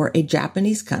job for a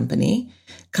Japanese company,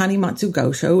 Kanimatsu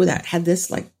Gosho, that had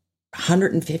this like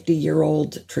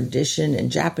 150-year-old tradition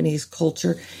and Japanese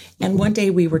culture. And one day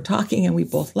we were talking and we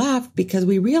both laughed because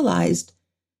we realized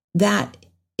that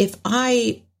if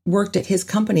I worked at his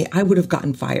company, I would have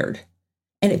gotten fired.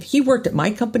 And if he worked at my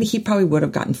company, he probably would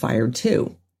have gotten fired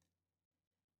too.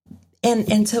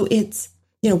 And so it's,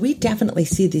 we definitely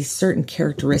see these certain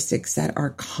characteristics that are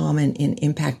common in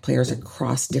impact players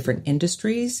across different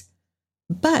industries.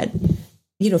 But,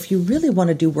 if you really want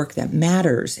to do work that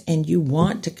matters and you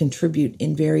want to contribute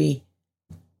in very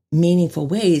meaningful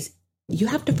ways, you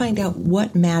have to find out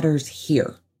what matters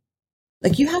here.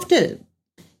 Like you have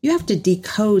to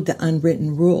decode the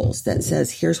unwritten rules that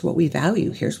says, here's what we value.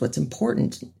 Here's what's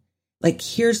important. Like,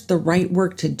 here's the right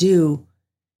work to do.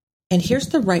 And here's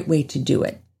the right way to do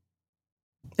it.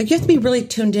 Like, you have to be really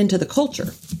tuned into the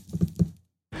culture.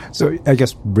 So I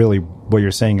guess really what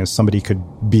you're saying is somebody could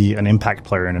be an impact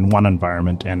player in one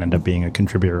environment and end up being a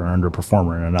contributor or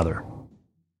underperformer in another.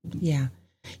 Yeah.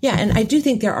 Yeah. And I do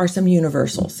think there are some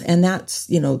universals. And that's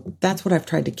what I've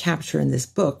tried to capture in this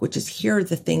book, which is here are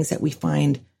the things that we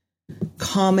find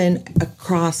common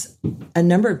across a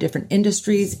number of different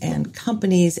industries and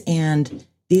companies. And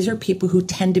these are people who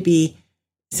tend to be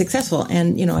successful.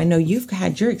 And, I know you've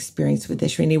had your experience with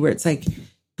this, Srini, where it's like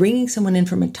bringing someone in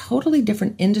from a totally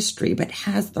different industry, but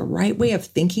has the right way of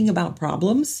thinking about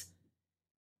problems.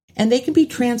 And they can be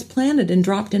transplanted and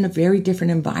dropped in a very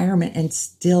different environment and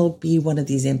still be one of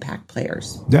these impact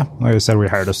players. Yeah. Like I said, we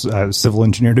hired a civil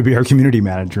engineer to be our community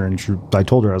manager. And I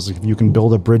told her, I was like, if you can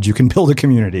build a bridge, you can build a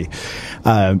community.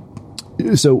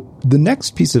 So the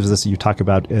next piece of this that you talk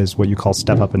about is what you call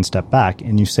step up and step back.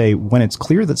 And you say, when it's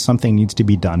clear that something needs to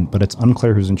be done, but it's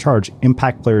unclear who's in charge,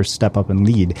 impact players step up and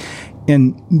lead.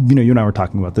 And, you and I were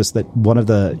talking about this, that one of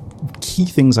the key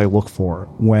things I look for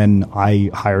when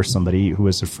I hire somebody who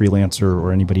is a freelancer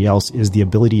or anybody else is the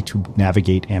ability to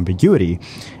navigate ambiguity.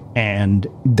 And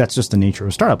that's just the nature of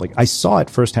a startup. Like I saw it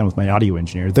firsthand with my audio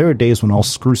engineer. There are days when I'll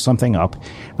screw something up,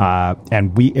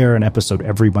 and we air an episode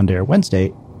every Monday or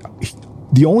Wednesday.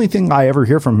 The only thing I ever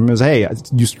hear from him is, hey,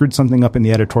 you screwed something up in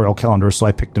the editorial calendar, so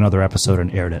I picked another episode and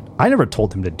aired it. I never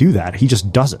told him to do that. He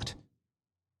just does it.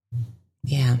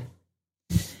 Yeah.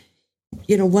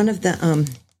 One of the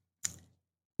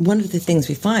things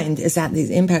we find is that these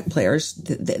impact players,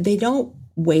 they don't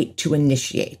wait to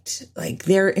initiate. Like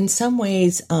they're in some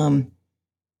ways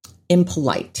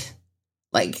impolite,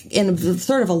 like in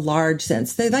sort of a large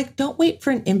sense. They don't wait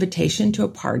for an invitation to a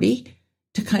party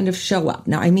to kind of show up.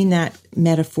 Now, I mean that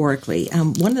metaphorically.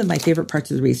 One of my favorite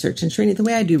parts of the research, and Srini, the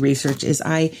way I do research is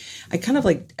I kind of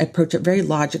like approach it very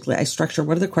logically. I structure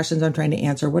what are the questions I'm trying to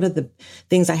answer? What are the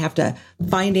things I have to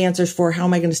find answers for? How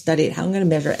am I going to study it? How am I going to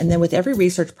measure it? And then with every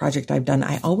research project I've done,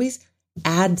 I always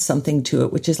add something to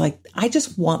it, which is like, I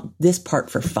just want this part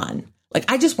for fun. Like,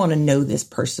 I just want to know this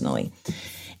personally.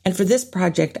 And for this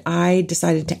project, I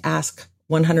decided to ask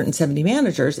 170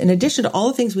 managers, in addition to all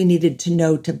the things we needed to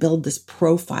know to build this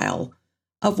profile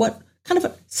of what kind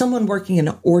of someone working in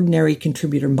an ordinary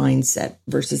contributor mindset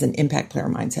versus an impact player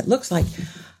mindset looks like.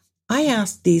 I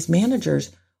asked these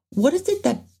managers, what is it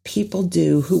that people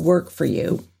do who work for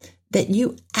you that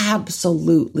you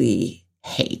absolutely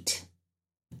hate?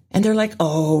 And they're like,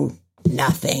 oh,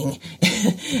 nothing.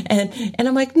 and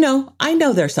I'm like, no, I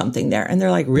know there's something there. And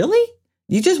they're like, really?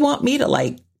 You just want me to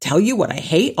like tell you what I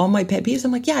hate, all my pet peeves?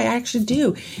 I'm like, yeah, I actually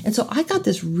do. And so I got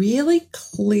this really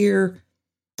clear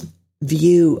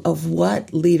view of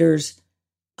what leaders,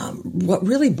 what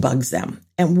really bugs them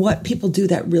and what people do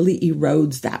that really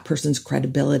erodes that person's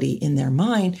credibility in their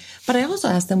mind. But I also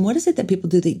asked them, what is it that people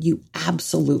do that you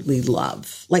absolutely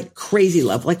love, like crazy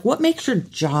love? Like what makes your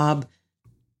job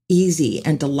easy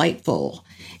and delightful?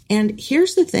 And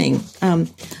here's the thing,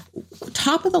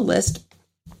 top of the list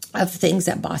of things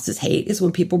that bosses hate is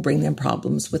when people bring them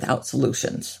problems without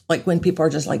solutions. Like when people are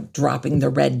just like dropping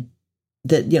the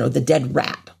dead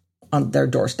rat on their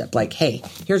doorstep. Like, hey,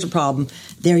 here's a problem.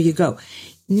 There you go.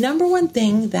 Number one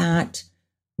thing that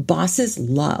bosses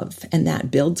love and that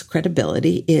builds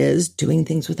credibility is doing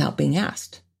things without being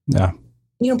asked. Yeah.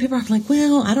 People are like,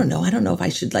 well, I don't know. I don't know if I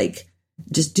should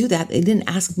just do that. They didn't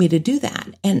ask me to do that.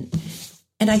 And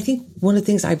I think one of the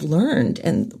things I've learned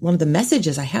and one of the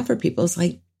messages I have for people is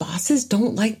like, bosses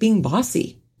don't like being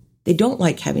bossy. They don't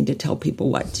like having to tell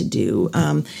people what to do.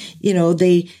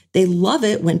 They love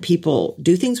it when people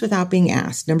do things without being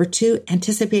asked. Number two,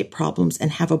 anticipate problems and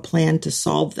have a plan to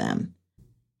solve them.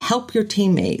 Help your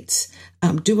teammates,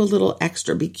 do a little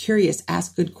extra, be curious,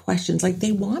 ask good questions. Like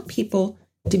they want people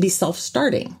to be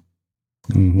self-starting.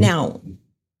 Mm-hmm. Now,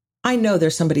 I know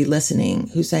there's somebody listening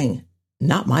who's saying,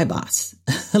 not my boss.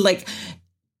 Like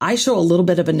I show a little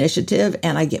bit of initiative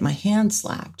and I get my hand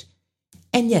slapped.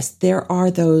 And yes, there are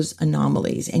those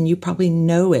anomalies and you probably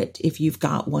know it if you've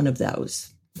got one of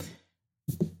those.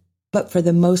 But for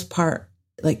the most part,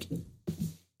 like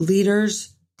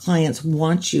leaders, clients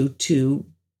want you to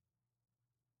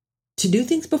do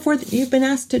things before you've been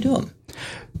asked to do them.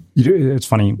 It's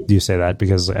funny you say that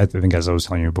because I think, as I was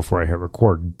telling you before I hit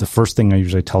record, the first thing I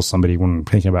usually tell somebody when I'm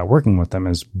thinking about working with them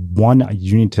is, one,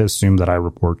 you need to assume that I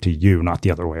report to you, not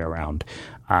the other way around.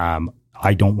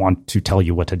 I don't want to tell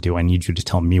you what to do. I need you to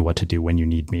tell me what to do when you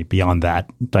need me. Beyond that,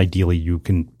 ideally, you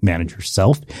can manage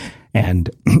yourself. And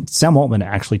Sam Altman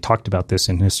actually talked about this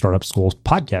in his Startup School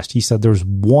podcast. He said there's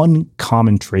one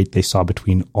common trait they saw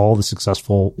between all the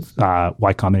successful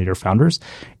Y Combinator founders.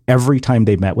 Every time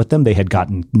they met with them, they had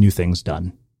gotten new things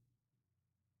done.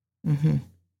 Mm-hmm.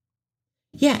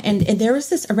 Yeah. And there was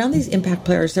this around these impact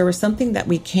players, there was something that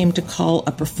we came to call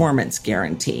a performance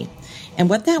guarantee. And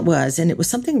what that was, and it was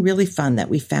something really fun that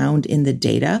we found in the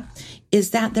data,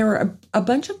 is that there were a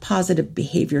bunch of positive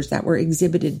behaviors that were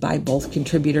exhibited by both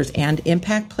contributors and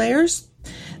impact players.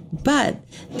 But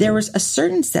there was a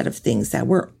certain set of things that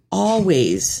were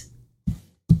always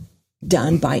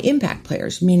done by impact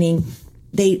players, meaning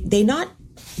they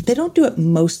don't do it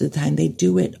most of the time. They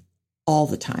do it all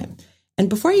the time. And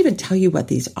before I even tell you what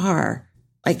these are,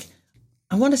 like,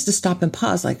 I want us to stop and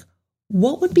pause. Like,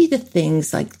 what would be the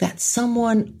things like that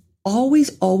someone always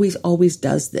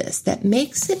does this that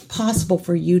makes it possible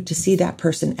for you to see that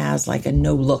person as like a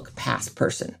no-look pass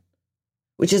person?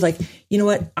 Which is like, you know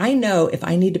what? I know if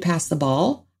I need to pass the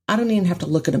ball, I don't even have to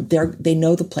look at them. They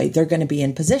know the play. They're going to be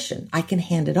in position. I can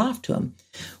hand it off to them.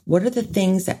 What are the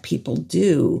things that people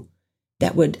do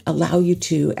that would allow you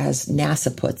to, as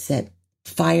NASA puts it,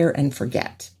 fire and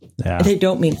forget? Yeah. They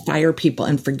don't mean fire people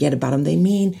and forget about them. They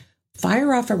mean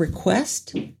fire off a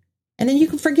request and then you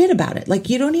can forget about it. Like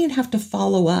you don't even have to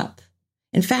follow up.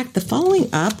 In fact, the following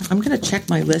up, I'm going to check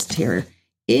my list here.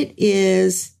 It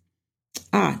is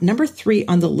number 3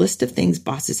 on the list of things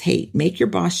bosses hate. Make your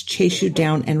boss chase you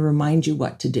down and remind you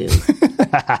what to do.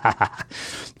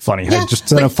 Funny. Yeah, I just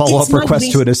sent a follow-up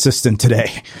request to an assistant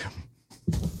today.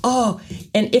 Oh,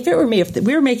 and if it were me, if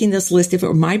we were making this list, if it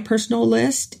were my personal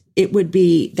list, that would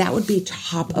be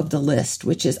top of the list,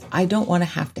 which is I don't want to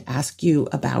have to ask you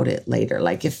about it later.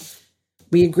 Like if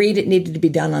we agreed it needed to be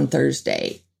done on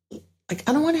Thursday, like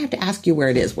I don't want to have to ask you where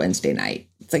it is Wednesday night.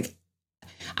 It's like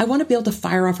I want to be able to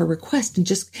fire off a request and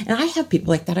I have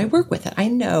people like that I work with. I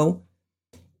know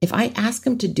if I ask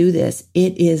them to do this,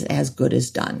 it is as good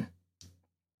as done.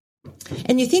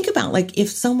 And you think about like if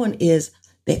someone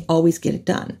they always get it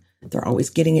done. They're always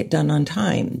getting it done on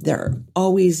time. They're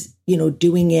always,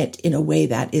 doing it in a way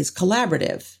that is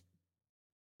collaborative.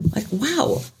 Like,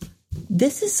 wow,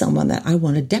 this is someone that I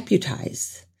want to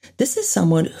deputize. This is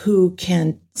someone who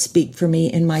can speak for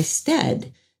me in my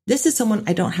stead. This is someone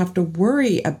I don't have to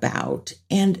worry about.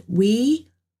 And we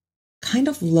kind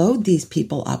of load these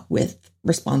people up with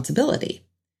responsibility.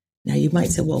 Now you might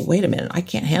say, well, wait a minute, I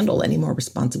can't handle any more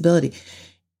responsibility.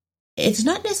 It's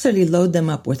not necessarily load them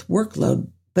up with workload,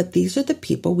 but these are the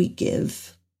people we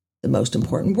give the most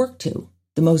important work to,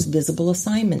 the most visible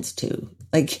assignments to,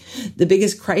 like the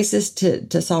biggest crisis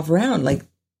to solve around, like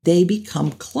they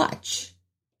become clutch.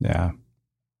 Yeah.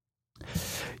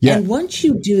 And once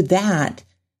you do that,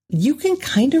 you can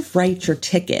kind of write your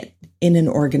ticket in an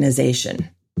organization.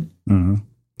 Mm-hmm.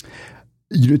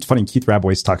 It's funny, Keith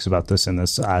Rabowitz talks about this in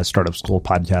this Startup School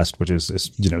podcast, which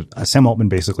is Sam Altman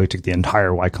basically took the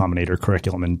entire Y Combinator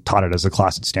curriculum and taught it as a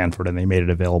class at Stanford, and they made it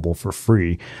available for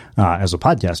free as a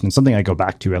podcast. And something I go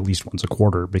back to at least once a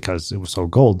quarter because it was so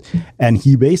gold. And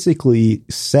he basically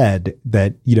said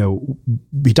that,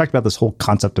 he talked about this whole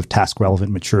concept of task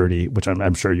relevant maturity, which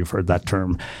I'm sure you've heard that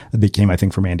term that came, I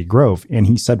think, from Andy Grove. And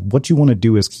he said, what you want to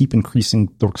do is keep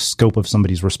increasing the scope of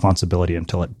somebody's responsibility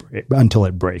until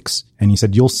it breaks. And he said,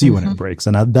 said, you'll see when it breaks.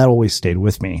 And that always stayed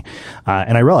with me.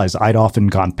 And I realized I'd often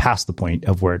gone past the point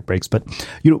of where it breaks. But,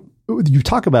 you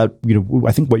talk about,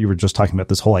 I think what you were just talking about,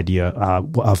 this whole idea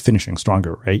of finishing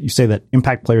stronger, right? You say that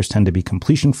impact players tend to be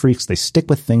completion freaks. They stick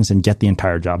with things and get the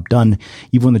entire job done,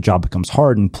 even when the job becomes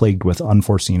hard and plagued with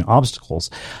unforeseen obstacles.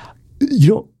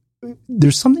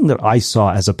 There's something that I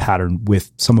saw as a pattern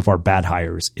with some of our bad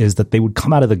hires is that they would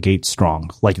come out of the gate strong,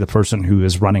 like the person who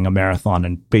is running a marathon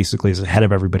and basically is ahead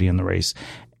of everybody in the race.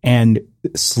 And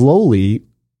slowly,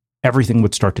 everything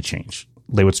would start to change.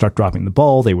 They would start dropping the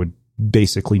ball. They would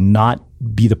basically not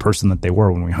be the person that they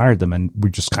were when we hired them. And we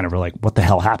just kind of were like, what the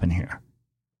hell happened here?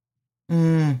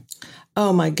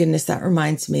 Oh my goodness. That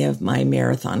reminds me of my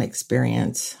marathon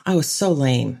experience. I was so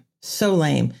lame.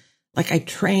 Like I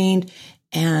trained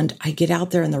and I get out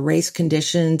there in the race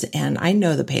conditions and I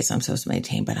know the pace I'm supposed to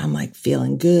maintain, but I'm like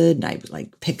feeling good. And I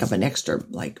like pick up an extra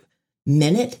like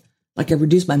minute, like I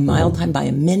reduced my mile time by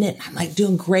a minute. I'm like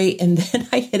doing great. And then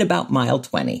I hit about mile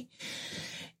 20.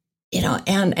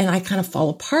 And I kind of fall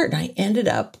apart. And I ended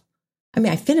up,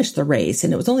 I finished the race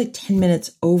and it was only 10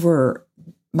 minutes over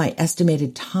my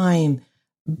estimated time,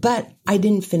 but I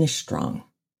didn't finish strong.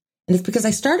 And it's because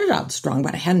I started out strong,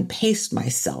 but I hadn't paced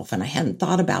myself and I hadn't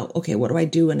thought about, okay, what do I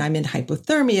do when I'm in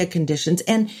hypothermia conditions?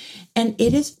 And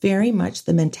it is very much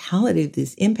the mentality of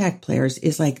these impact players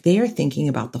is like they are thinking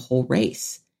about the whole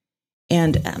race.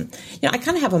 And, I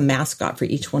kind of have a mascot for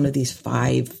each one of these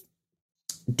 5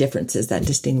 differences that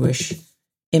distinguish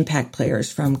impact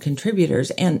players from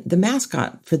contributors. And the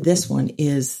mascot for this one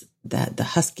is the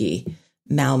husky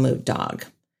Malamute dog.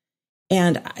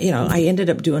 And, I ended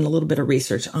up doing a little bit of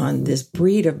research on this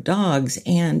breed of dogs.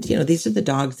 And, these are the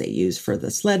dogs they use for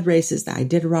the sled races, the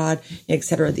Iditarod, et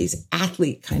cetera, these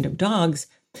athlete kind of dogs.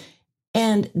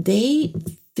 And they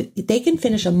can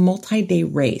finish a multi-day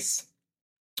race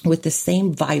with the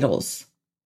same vitals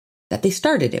that they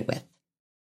started it with.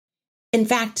 In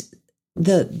fact,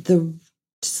 the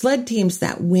sled teams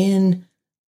that win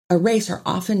a race are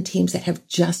often teams that have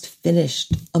just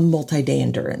finished a multi-day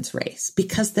endurance race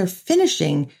because they're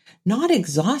finishing not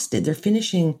exhausted. They're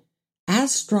finishing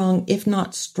as strong, if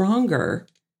not stronger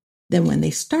than when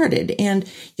they started. And,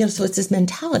 so it's this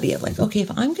mentality of like, okay,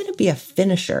 if I'm going to be a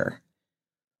finisher,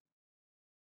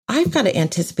 I've got to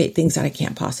anticipate things that I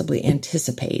can't possibly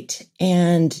anticipate.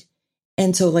 And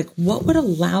so like, what would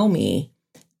allow me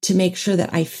to make sure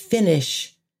that I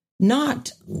finish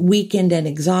not weakened and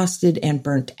exhausted and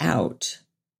burnt out,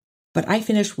 but I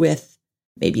finish with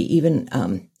maybe even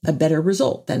a better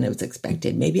result than it was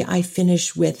expected. Maybe I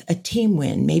finish with a team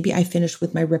win. Maybe I finish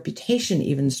with my reputation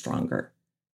even stronger.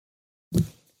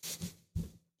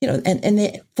 And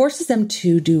it forces them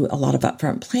to do a lot of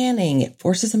upfront planning. It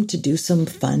forces them to do some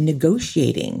fun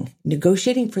negotiating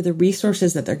for the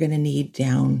resources that they're going to need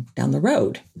down the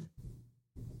road.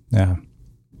 Yeah.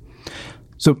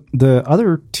 So the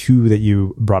other 2 that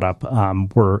you brought up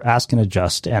were ask and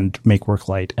adjust and make work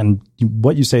light. And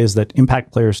what you say is that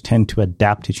impact players tend to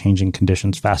adapt to changing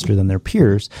conditions faster than their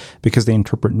peers because they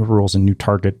interpret new rules and new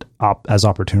target as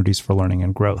opportunities for learning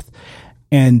and growth.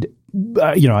 And,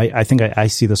 I think I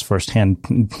see this firsthand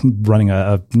running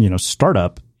a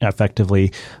startup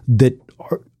effectively that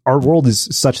our world is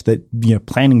such that,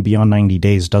 planning beyond 90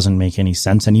 days doesn't make any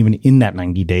sense. And even in that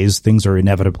 90 days, things are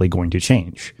inevitably going to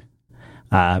change.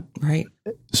 Right.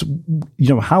 So,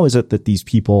 how is it that these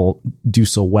people do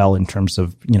so well in terms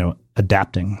of,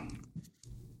 adapting?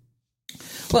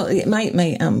 Well,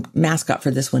 my mascot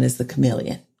for this one is the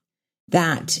chameleon.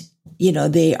 That,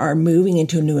 they are moving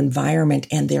into a new environment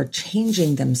and they're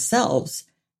changing themselves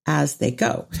as they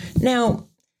go. Now,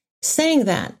 saying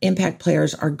that impact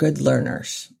players are good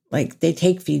learners, like they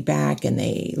take feedback and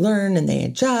they learn and they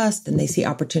adjust and they see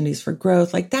opportunities for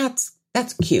growth, like that's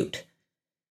cute.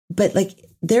 But like,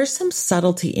 there's some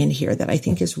subtlety in here that I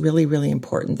think is really, really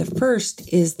important. The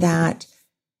first is that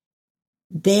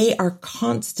they are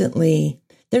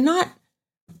they're not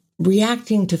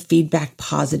reacting to feedback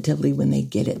positively when they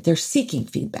get it. They're seeking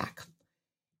feedback.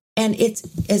 And it's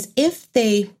as if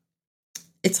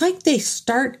it's like they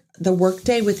start the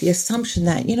workday with the assumption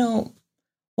that,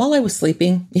 while I was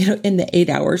sleeping, in the 8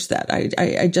 hours that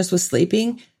I just was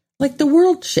sleeping, like the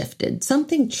world shifted,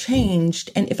 something changed.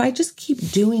 And if I just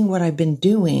keep doing what I've been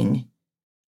doing,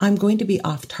 I'm going to be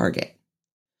off target.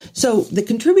 So the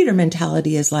contributor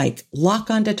mentality is like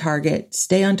lock onto target,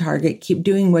 stay on target, keep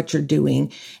doing what you're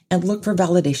doing and look for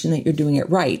validation that you're doing it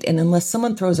right. And unless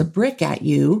someone throws a brick at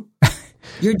you,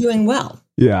 you're doing well.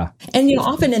 Yeah. And,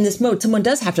 often in this mode, someone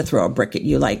does have to throw a brick at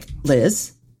you like,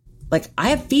 Liz, like I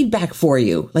have feedback for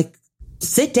you, like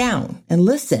sit down and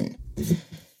listen.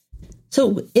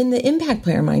 So in the impact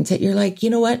player mindset, you're like, you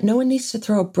know what? No one needs to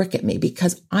throw a brick at me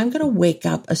because I'm going to wake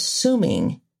up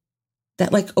assuming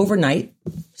that like overnight,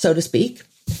 so to speak,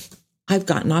 I've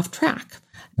gotten off track,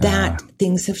 that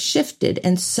things have shifted.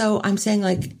 And so I'm saying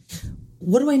like,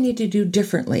 what do I need to do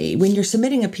differently? When you're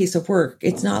submitting a piece of work,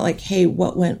 it's not like, hey,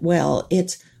 what went well?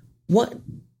 It's what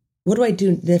do I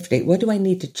do differently? What do I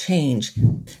need to change?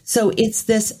 So it's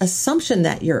this assumption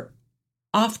that you're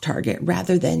off target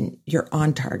rather than you're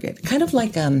on target. Kind of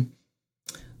like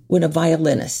when a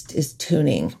violinist is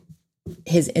tuning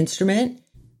his instrument.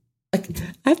 Like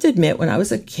I have to admit, when I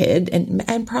was a kid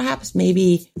and perhaps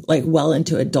maybe like well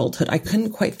into adulthood, I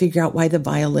couldn't quite figure out why the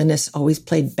violinists always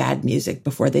played bad music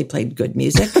before they played good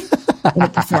music in a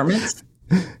performance.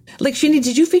 Like, Sheeny,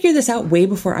 did you figure this out way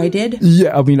before I did?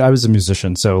 Yeah, I mean, I was a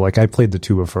musician, so like I played the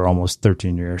tuba for almost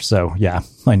 13 years. So yeah,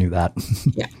 I knew that.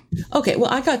 Yeah. Okay,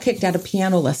 well, I got kicked out of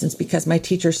piano lessons because my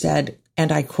teacher said,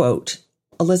 and I quote,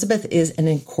 Elizabeth is an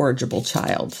incorrigible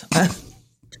child.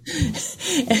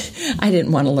 I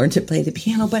didn't want to learn to play the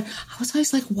piano, but I was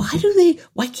always like, why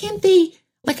can't they,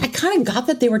 like, I kind of got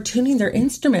that they were tuning their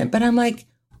instrument, but I'm like,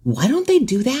 why don't they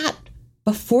do that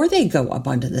before they go up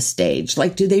onto the stage?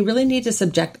 Like, do they really need to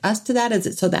subject us to that? Is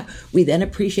it so that we then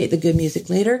appreciate the good music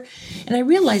later? And I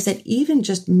realized that even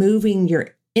just moving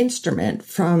your instrument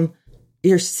from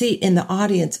your seat in the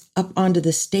audience up onto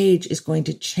the stage is going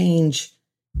to change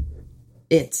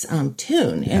its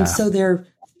tune. Yeah. And so they're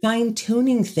fine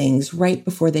tuning things right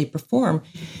before they perform.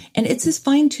 And it's this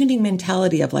fine tuning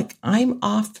mentality of like, I'm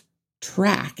off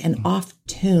track and off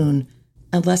tune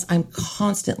unless I'm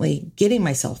constantly getting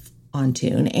myself on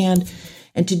tune. And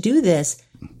to do this,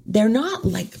 they're not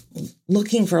like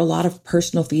looking for a lot of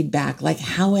personal feedback, like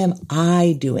how am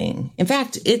I doing? In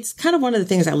fact, it's kind of one of the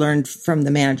things I learned from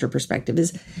the manager perspective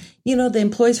is, you know, the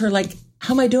employees who are like,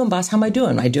 how am I doing, boss? How am I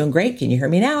doing? Am I doing great? Can you hear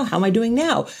me now? How am I doing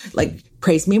now? Like,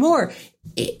 praise me more.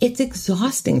 It's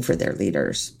exhausting for their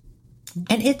leaders.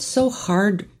 And it's so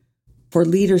hard for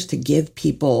leaders to give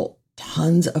people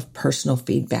tons of personal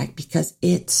feedback because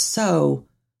it's so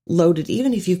loaded.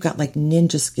 Even if you've got like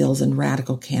ninja skills and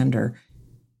radical candor,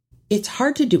 it's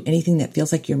hard to do anything that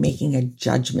feels like you're making a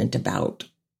judgment about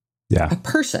a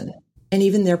person and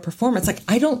even their performance. Like,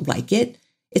 I don't like it.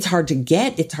 It's hard to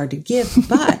get, it's hard to give,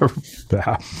 but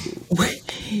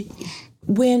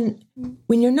when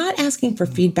you're not asking for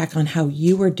feedback on how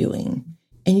you are doing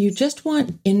and you just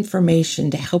want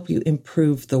information to help you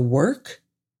improve the work,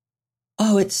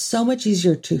 it's so much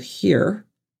easier to hear.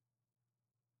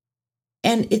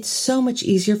 And it's so much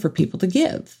easier for people to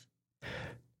give.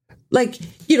 Like,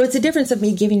 you know, it's a difference of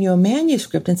me giving you a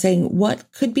manuscript and saying,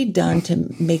 what could be done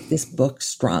to make this book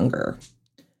stronger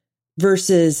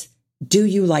versus, do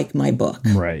you like my book?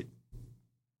 Right.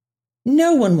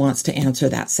 No one wants to answer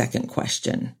that second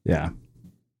question. Yeah.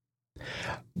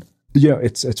 You know,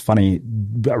 it's funny.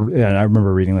 And I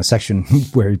remember reading the section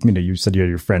where, you know, you said you had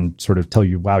your friend sort of tell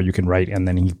you, wow, you can write. And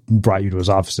then he brought you to his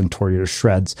office and tore you to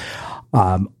shreds.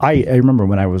 I remember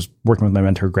when I was working with my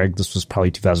mentor, Greg, this was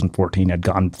probably 2014. I'd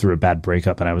gone through a bad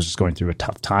breakup and I was just going through a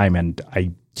tough time. And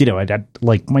I had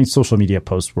like my social media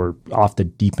posts were off the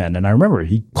deep end. And I remember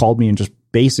he called me and just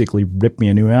basically ripped me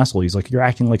a new asshole. He's like, you're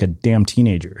acting like a damn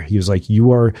teenager. He was like,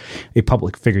 you are a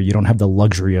public figure. You don't have the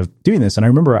luxury of doing this. And I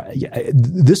remember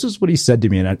this is what he said to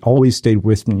me, and it always stayed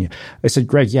with me. I said,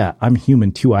 Greg, yeah, I'm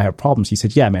human too. I have problems. He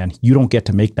said, yeah, man, you don't get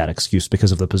to make that excuse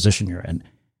because of the position you're in.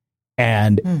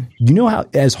 And you know how,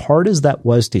 as hard as that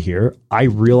was to hear, I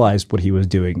realized what he was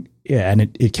doing. Yeah, and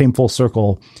it came full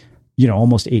circle, you know,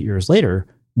 almost 8 years later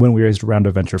when we raised a round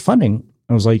of venture funding.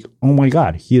 I was like, oh my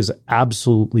God, he is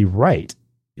absolutely right.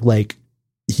 Like,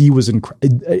 he was and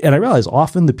I realized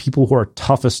often the people who are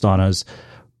toughest on us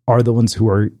are the ones who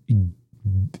are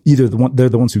either they're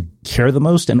the ones who care the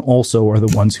most and also are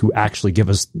the ones who actually give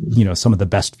us, you know, some of the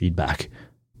best feedback.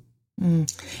 And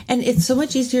it's so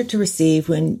much easier to receive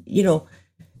when, you know,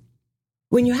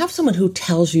 when you have someone who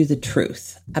tells you the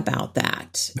truth about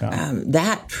that.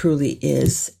 That truly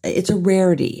is, it's a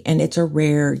rarity and it's a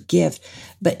rare gift,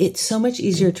 but it's so much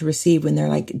easier to receive when they're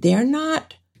like, they're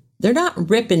not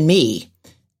ripping me.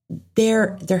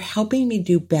 They're helping me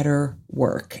do better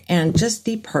work and just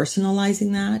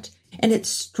depersonalizing that. And it's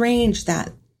strange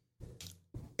that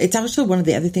it's also one of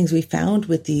the other things we found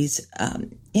with these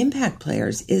impact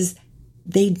players is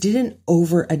they didn't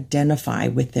over identify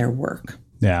with their work.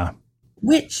 Yeah.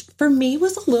 Which for me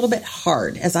was a little bit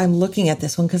hard as I'm looking at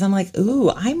this one, because I'm like, ooh,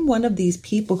 I'm one of these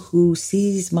people who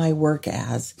sees my work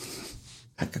as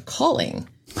like a calling,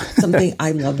 something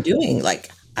I love doing.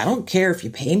 Like, I don't care if you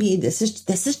pay me. This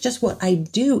is just what I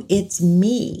do. It's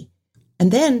me.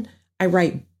 And then I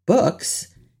write books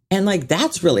And like,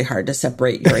 that's really hard to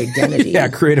separate your identity. Yeah.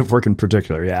 Creative work in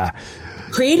particular. Yeah.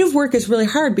 Creative work is really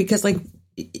hard because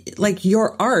like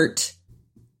your art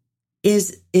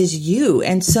is you.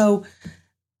 And so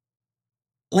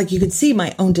like you could see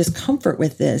my own discomfort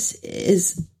with this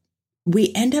is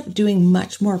we end up doing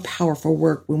much more powerful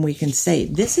work when we can say,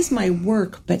 this is my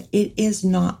work, but it is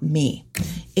not me.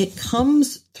 It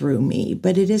comes through me,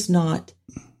 but it is not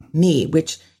me,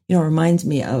 which, reminds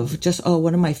me of just,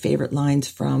 one of my favorite lines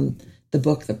from the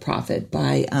book, The Prophet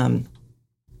by,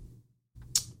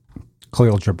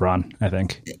 Khalil Gibran, I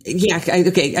think. Yeah.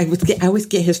 I always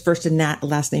get his first and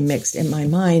last name mixed in my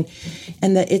mind.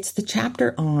 And it's the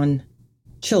chapter on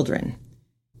children.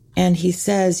 And he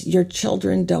says, your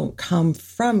children don't come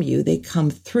from you, they come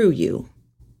through you.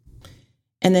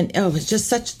 And then, it's just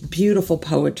such beautiful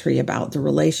poetry about the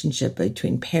relationship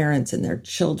between parents and their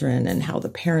children and how the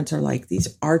parents are like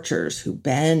these archers who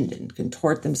bend and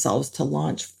contort themselves to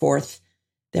launch forth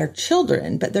their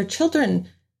children, but their children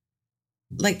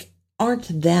like aren't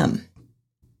them.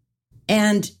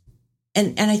 And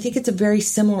I think it's a very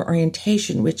similar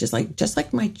orientation, which is like, just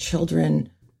like my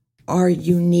children are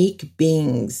unique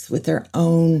beings with their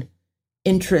own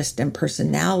interest and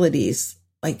personalities,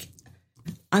 like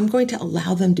I'm going to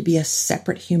allow them to be a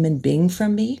separate human being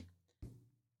from me.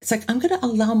 It's like, I'm going to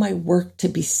allow my work to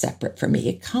be separate from me.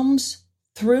 It comes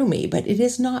through me, but it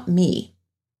is not me.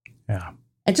 Yeah.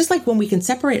 And just like when we can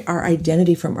separate our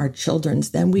identity from our children's,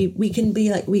 then we can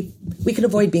be like, we can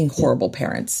avoid being horrible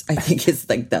parents, I think is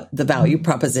like the value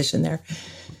proposition there.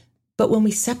 But when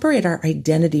we separate our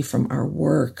identity from our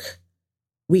work,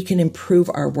 we can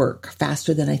improve our work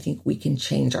faster than I think we can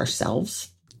change ourselves.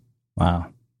 Wow.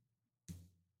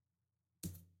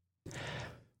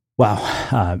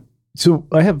 Wow. So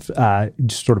I have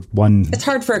just sort of one. It's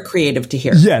hard for a creative to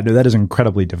hear. Yeah, no, that is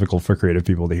incredibly difficult for creative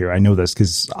people to hear. I know this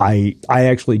because I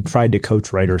actually tried to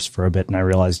coach writers for a bit, and I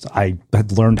realized I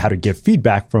had learned how to give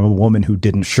feedback from a woman who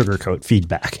didn't sugarcoat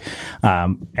feedback.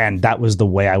 And that was the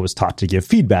way I was taught to give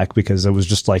feedback, because it was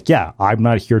just like, yeah, I'm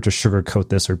not here to sugarcoat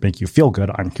this or make you feel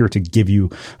good. I'm here to give you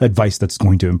advice that's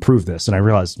going to improve this. And I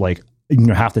realized, like,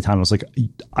 half the time I was like,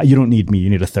 you don't need me. You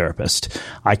need a therapist.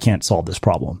 I can't solve this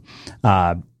problem.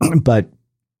 But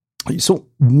so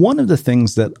one of the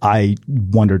things that I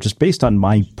wonder, just based on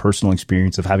my personal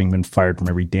experience of having been fired from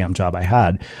every damn job I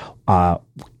had,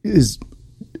 is,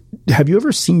 have you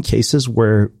ever seen cases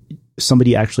where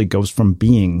somebody actually goes from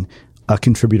being a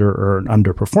contributor or an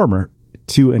underperformer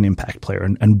to an impact player,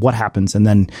 and what happens? And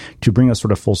then to bring us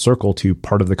sort of full circle to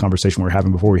part of the conversation we were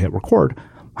having before we hit record,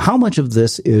 how much of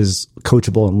this is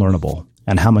coachable and learnable,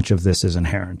 and how much of this is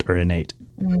inherent or innate?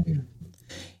 Mm-hmm.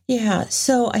 Yeah.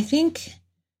 So I think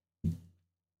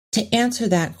to answer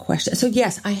that question, so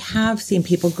yes, I have seen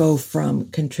people go from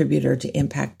contributor to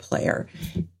impact player.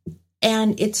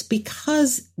 And it's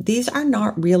because these are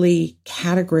not really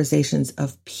categorizations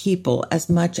of people as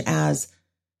much as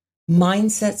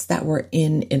mindsets that we're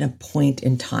in a point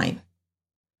in time.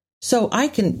 So I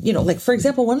can, like, for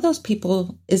example, one of those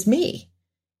people is me.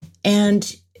 And,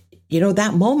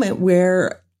 that moment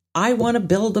where I want to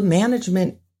build a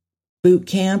management boot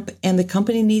camp and the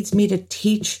company needs me to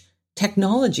teach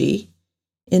technology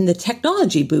in the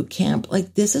technology boot camp,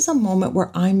 like, this is a moment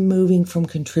where I'm moving from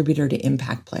contributor to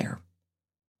impact player.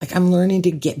 Like, I'm learning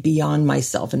to get beyond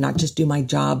myself and not just do my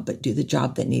job, but do the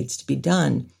job that needs to be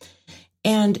done.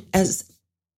 And as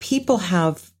people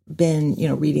have been,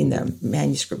 reading the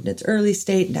manuscript in its early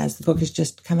state, and as the book has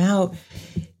just come out,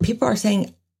 people are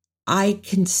saying, I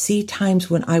can see times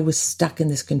when I was stuck in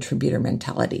this contributor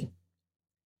mentality.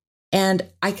 And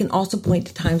I can also point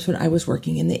to times when I was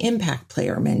working in the impact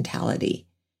player mentality.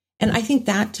 And I think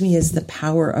that to me is the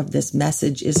power of this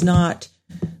message, is not,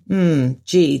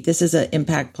 this is an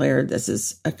impact player, this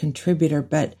is a contributor,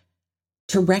 but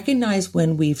to recognize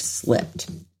when we've slipped.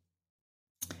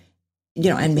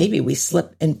 And maybe we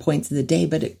slip in points of the day,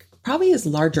 but it probably is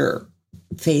larger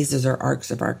phases or arcs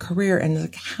of our career. And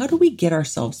like, how do we get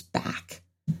ourselves back?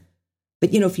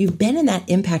 But, if you've been in that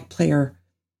impact player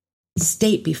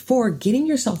state before, getting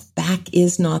yourself back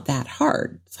is not that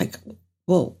hard. It's like,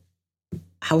 well,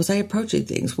 how was I approaching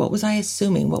things? What was I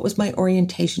assuming? What was my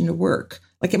orientation to work?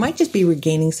 Like, it might just be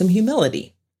regaining some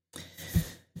humility.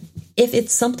 If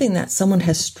it's something that someone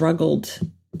has struggled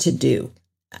to do,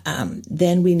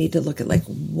 then we need to look at, like,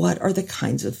 what are the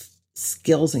kinds of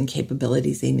skills and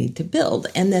capabilities they need to build.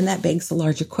 And then that begs the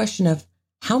larger question of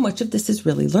how much of this is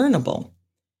really learnable.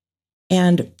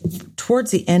 And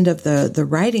towards the end of the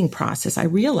writing process, I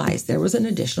realized there was an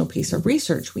additional piece of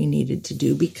research we needed to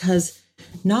do, because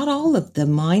not all of the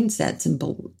mindsets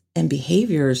and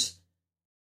behaviors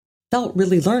felt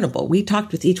really learnable. We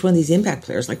talked with each one of these impact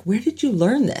players, like, where did you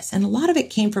learn this? And a lot of it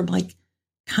came from like,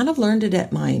 kind of learned it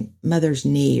at my mother's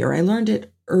knee, or I learned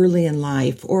it early in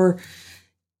life, or,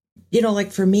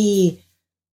 like for me,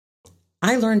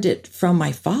 I learned it from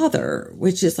my father,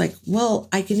 which is like, well,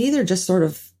 I can either just sort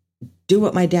of do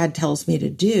what my dad tells me to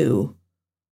do,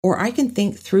 or I can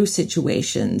think through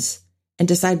situations and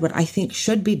decide what I think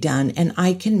should be done. And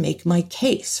I can make my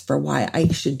case for why I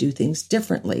should do things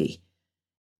differently.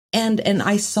 And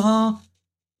I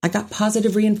got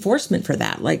positive reinforcement for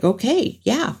that. Like, okay,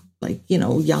 yeah, like,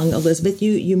 young Elizabeth,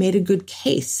 you made a good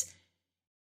case.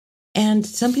 And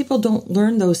some people don't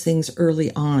learn those things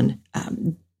early on.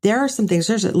 There are some things.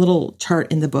 There's a little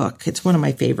chart in the book. It's one of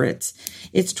my favorites.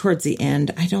 It's towards the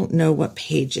end. I don't know what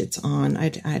page it's on.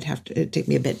 It'd take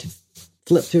me a bit to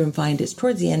flip through and find it. It's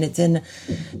towards the end. It's in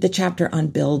the chapter on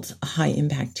Build a High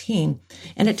Impact Team.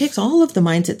 And it takes all of the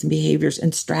mindsets and behaviors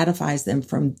and stratifies them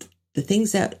from the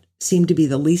things that seem to be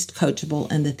the least coachable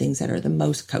and the things that are the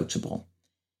most coachable.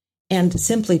 And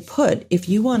simply put, if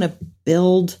you want to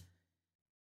build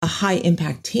a high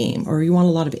impact team, or you want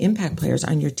a lot of impact players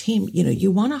on your team, you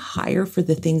want to hire for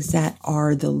the things that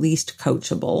are the least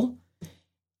coachable.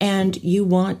 And you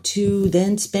want to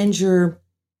then spend your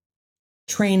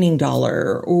training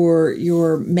dollar or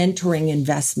your mentoring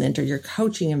investment or your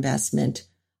coaching investment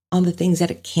on the things that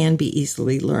it can be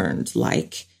easily learned,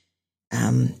 like,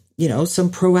 some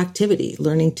proactivity.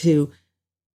 Learning to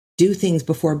do things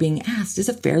before being asked is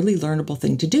a fairly learnable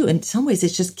thing to do. In some ways,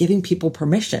 it's just giving people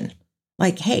permission.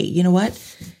 Like, hey, you know what?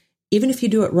 Even if you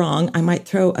do it wrong, I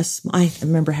might I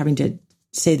remember having to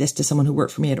say this to someone who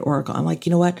worked for me at Oracle. I'm like,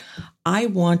 you know what? I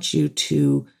want you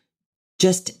to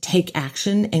just take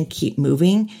action and keep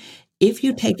moving. If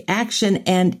you take action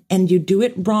and you do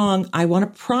it wrong, I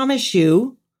want to promise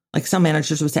you, like some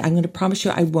managers would say, I'm going to promise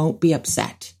you I won't be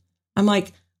upset. I'm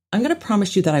like, I'm going to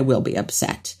promise you that I will be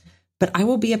upset, but I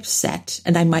will be upset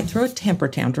and I might throw a temper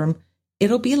tantrum.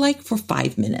 It'll be like for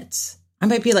 5 minutes. I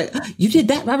might be like, oh, you did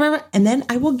that, blah, blah, blah. And then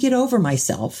I will get over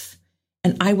myself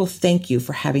and I will thank you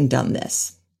for having done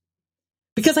this.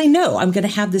 Because I know I'm going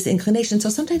to have this inclination. So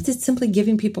sometimes it's simply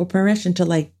giving people permission to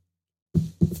like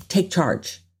take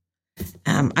charge.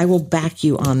 I will back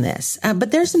you on this. But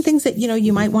there's some things that,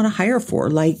 you might want to hire for,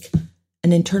 like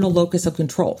an internal locus of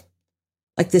control,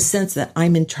 like this sense that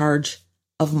I'm in charge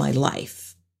of my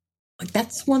life. Like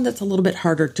that's one that's a little bit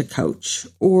harder to coach,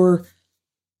 or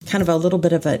kind of a little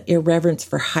bit of an irreverence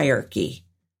for hierarchy.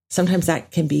 Sometimes that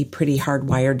can be pretty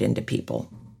hardwired into people.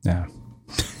 Yeah,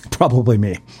 probably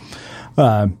me.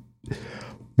 Wow.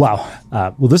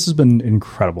 Well, this has been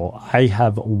incredible. I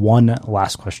have one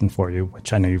last question for you,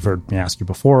 which I know you've heard me ask you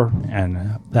before,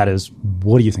 and that is,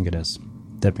 what do you think it is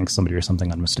that makes somebody or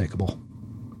something unmistakable?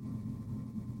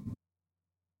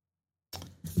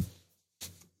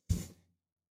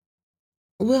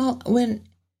 Well, when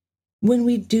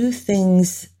we do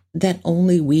things that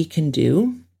only we can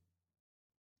do,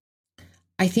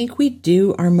 I think we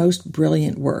do our most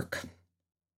brilliant work.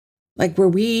 Like where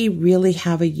we really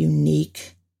have a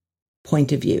unique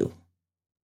point of view,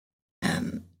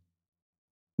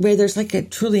 where there's like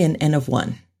truly an N of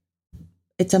one.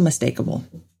 It's unmistakable.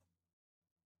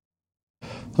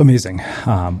 Amazing.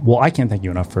 Well, I can't thank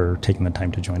you enough for taking the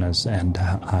time to join us and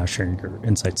sharing your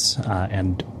insights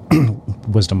and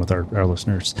wisdom with our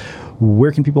listeners.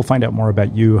 Where can people find out more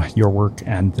about you, your work,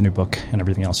 and the new book and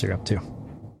everything else you're up to?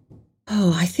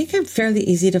 Oh, I think I'm fairly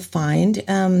easy to find.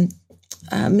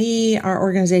 Our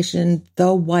organization,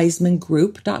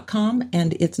 thewisemangroup.com,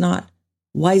 and it's not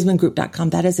wisemangroup.com.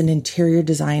 That is an interior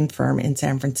design firm in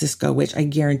San Francisco, which I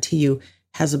guarantee you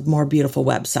has a more beautiful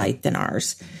website than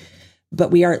ours.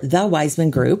 But we are the Wiseman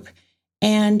Group.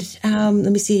 And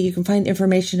let me see, you can find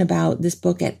information about this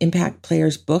book at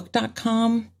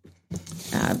impactplayersbook.com.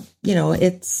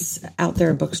 It's out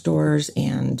there in bookstores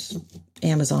and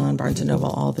Amazon, Barnes & Noble,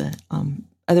 all the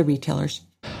other retailers.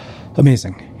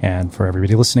 Amazing. And for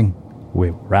everybody listening,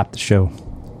 we'll wrap the show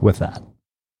with that.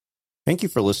 Thank you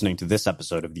for listening to this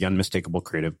episode of the Unmistakable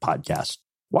Creative Podcast.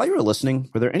 While you were listening,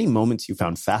 were there any moments you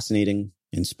found fascinating,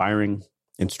 inspiring,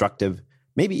 instructive,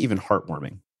 maybe even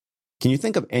heartwarming? Can you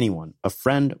think of anyone, a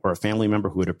friend or a family member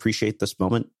who would appreciate this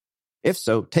moment? If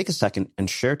so, take a second and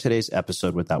share today's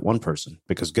episode with that one person,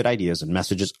 because good ideas and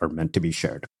messages are meant to be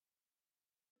shared.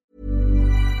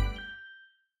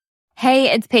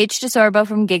 Hey, it's Paige DeSorbo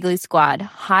from Giggly Squad.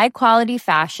 High quality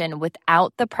fashion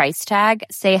without the price tag.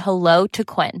 Say hello to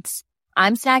Quince.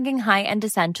 I'm snagging high-end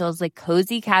essentials like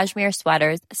cozy cashmere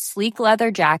sweaters, sleek leather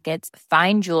jackets,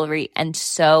 fine jewelry, and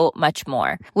so much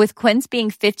more. With Quince being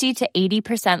 50 to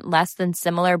 80% less than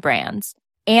similar brands.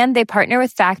 And they partner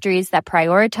with factories that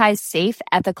prioritize safe,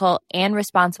 ethical, and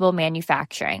responsible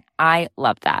manufacturing. I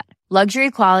love that.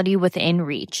 Luxury quality within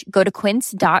reach. Go to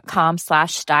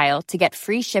quince.com/style to get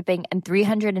free shipping and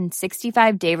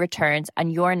 365-day returns on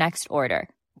your next order.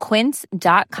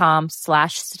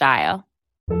 Quince.com/style.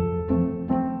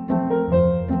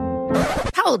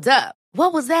 Hold up.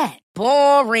 What was that?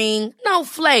 Boring. No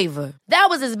flavor. That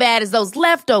was as bad as those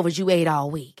leftovers you ate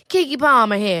all week. Keke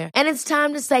Palmer here, and it's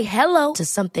time to say hello to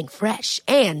something fresh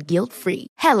and guilt-free.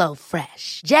 Hello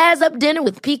Fresh. Jazz up dinner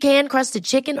with pecan-crusted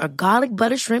chicken or garlic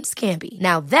butter shrimp scampi.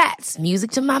 Now that's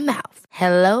music to my mouth.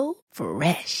 Hello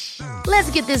Fresh.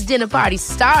 Let's get this dinner party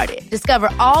started. Discover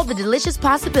all the delicious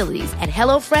possibilities at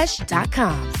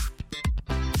hellofresh.com.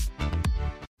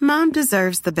 Mom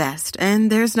deserves the best,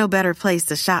 and there's no better place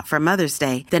to shop for Mother's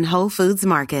Day than Whole Foods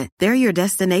Market. They're your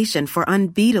destination for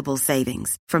unbeatable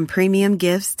savings, from premium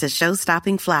gifts to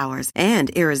show-stopping flowers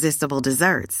and irresistible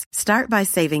desserts. Start by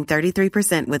saving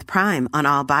 33% with Prime on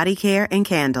all body care and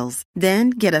candles.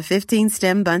 Then get a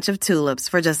 15-stem bunch of tulips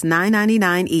for just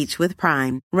 $9.99 each with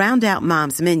Prime. Round out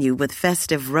Mom's menu with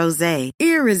festive rosé,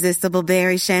 irresistible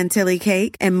berry chantilly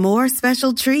cake, and more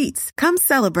special treats. Come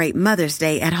celebrate Mother's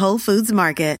Day at Whole Foods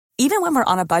Market. Even when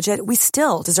we're on a budget, we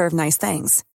still deserve nice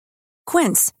things.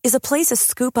 Quince is a place to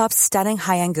scoop up stunning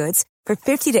high-end goods for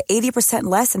 50 to 80%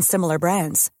 less than similar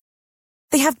brands.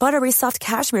 They have buttery soft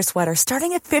cashmere sweaters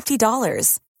starting at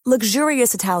 $50,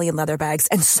 luxurious Italian leather bags,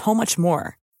 and so much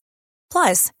more.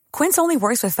 Plus, Quince only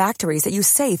works with factories that use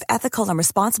safe, ethical, and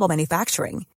responsible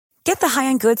manufacturing. Get the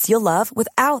high-end goods you'll love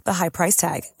without the high price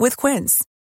tag with Quince.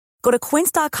 Go to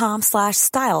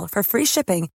quince.com/style for free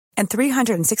shipping and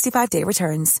 365-day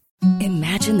returns.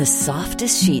 Imagine the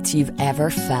softest sheets you've ever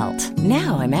felt.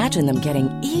 Now imagine them getting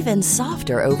even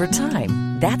softer over time.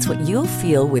 That's what you'll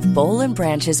feel with Boll &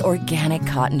 Branch's organic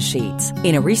cotton sheets.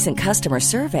 In a recent customer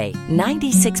survey,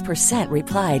 96%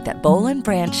 replied that Boll &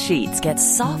 Branch sheets get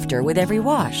softer with every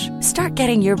wash. Start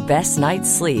getting your best night's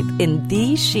sleep in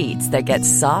these sheets that get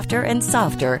softer and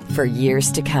softer for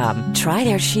years to come. Try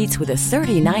their sheets with a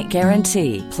 30-night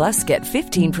guarantee. Plus, get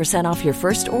 15% off your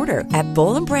first order at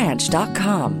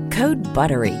bollandbranch.com. Code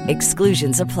BUTTERY.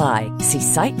 Exclusions apply. See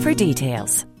site for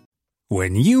details.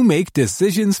 When you make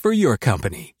decisions for your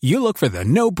company, you look for the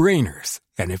no-brainers.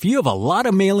 And if you have a lot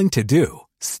of mailing to do,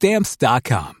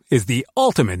 Stamps.com is the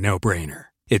ultimate no-brainer.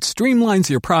 It streamlines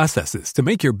your processes to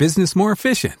make your business more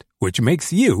efficient, which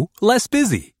makes you less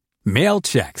busy. Mail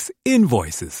checks,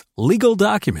 invoices, legal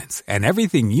documents, and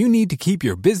everything you need to keep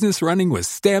your business running with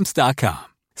Stamps.com.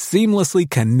 Seamlessly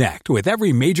connect with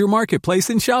every major marketplace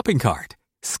and shopping cart.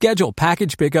 Schedule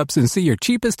package pickups and see your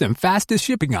cheapest and fastest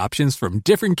shipping options from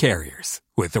different carriers,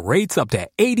 with rates up to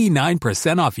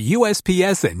 89% off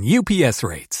USPS and UPS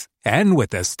rates. And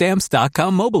with the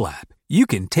Stamps.com mobile app, you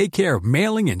can take care of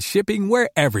mailing and shipping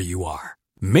wherever you are.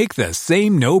 Make the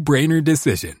same no-brainer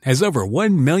decision as over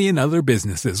 1 million other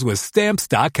businesses with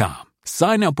Stamps.com.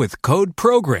 Sign up with code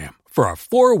PROGRAM for a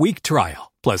 4-week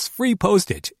trial, plus free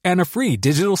postage and a free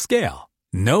digital scale.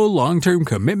 No long-term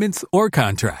commitments or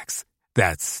contracts.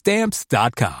 That's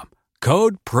Stamps.com.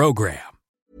 Code PROGRAM.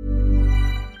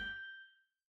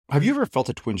 Have you ever felt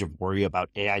a twinge of worry about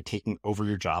AI taking over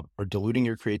your job or diluting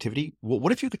your creativity? Well,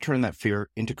 what if you could turn that fear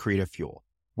into creative fuel?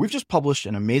 We've just published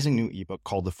an amazing new ebook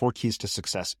called The 4 Keys to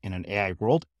Success in an AI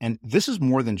World, and this is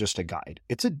more than just a guide.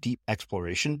 It's a deep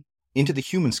exploration into the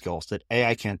human skills that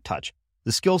AI can't touch,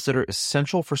 the skills that are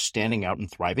essential for standing out and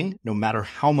thriving, no matter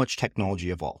how much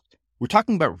technology evolves. We're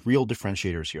talking about real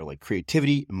differentiators here, like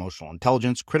creativity, emotional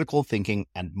intelligence, critical thinking,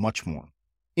 and much more.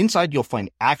 Inside, you'll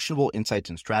find actionable insights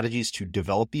and strategies to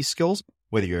develop these skills,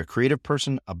 whether you're a creative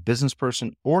person, a business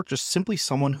person, or just simply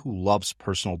someone who loves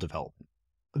personal development.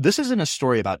 This isn't a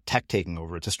story about tech taking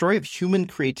over. It's a story of human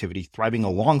creativity thriving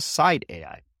alongside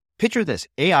AI. Picture this,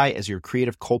 AI as your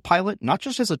creative co-pilot, not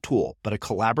just as a tool, but a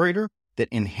collaborator that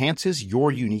enhances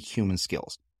your unique human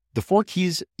skills. The 4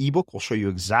 Keys ebook will show you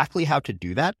exactly how to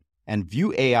do that and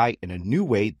view AI in a new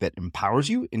way that empowers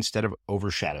you instead of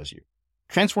overshadows you.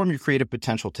 Transform your creative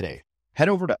potential today. Head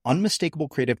over to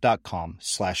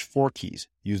unmistakablecreative.com/4keys.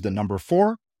 Use the number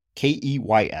 4,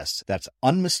 KEYS. That's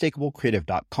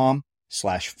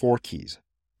unmistakablecreative.com/4keys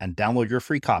and download your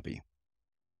free copy.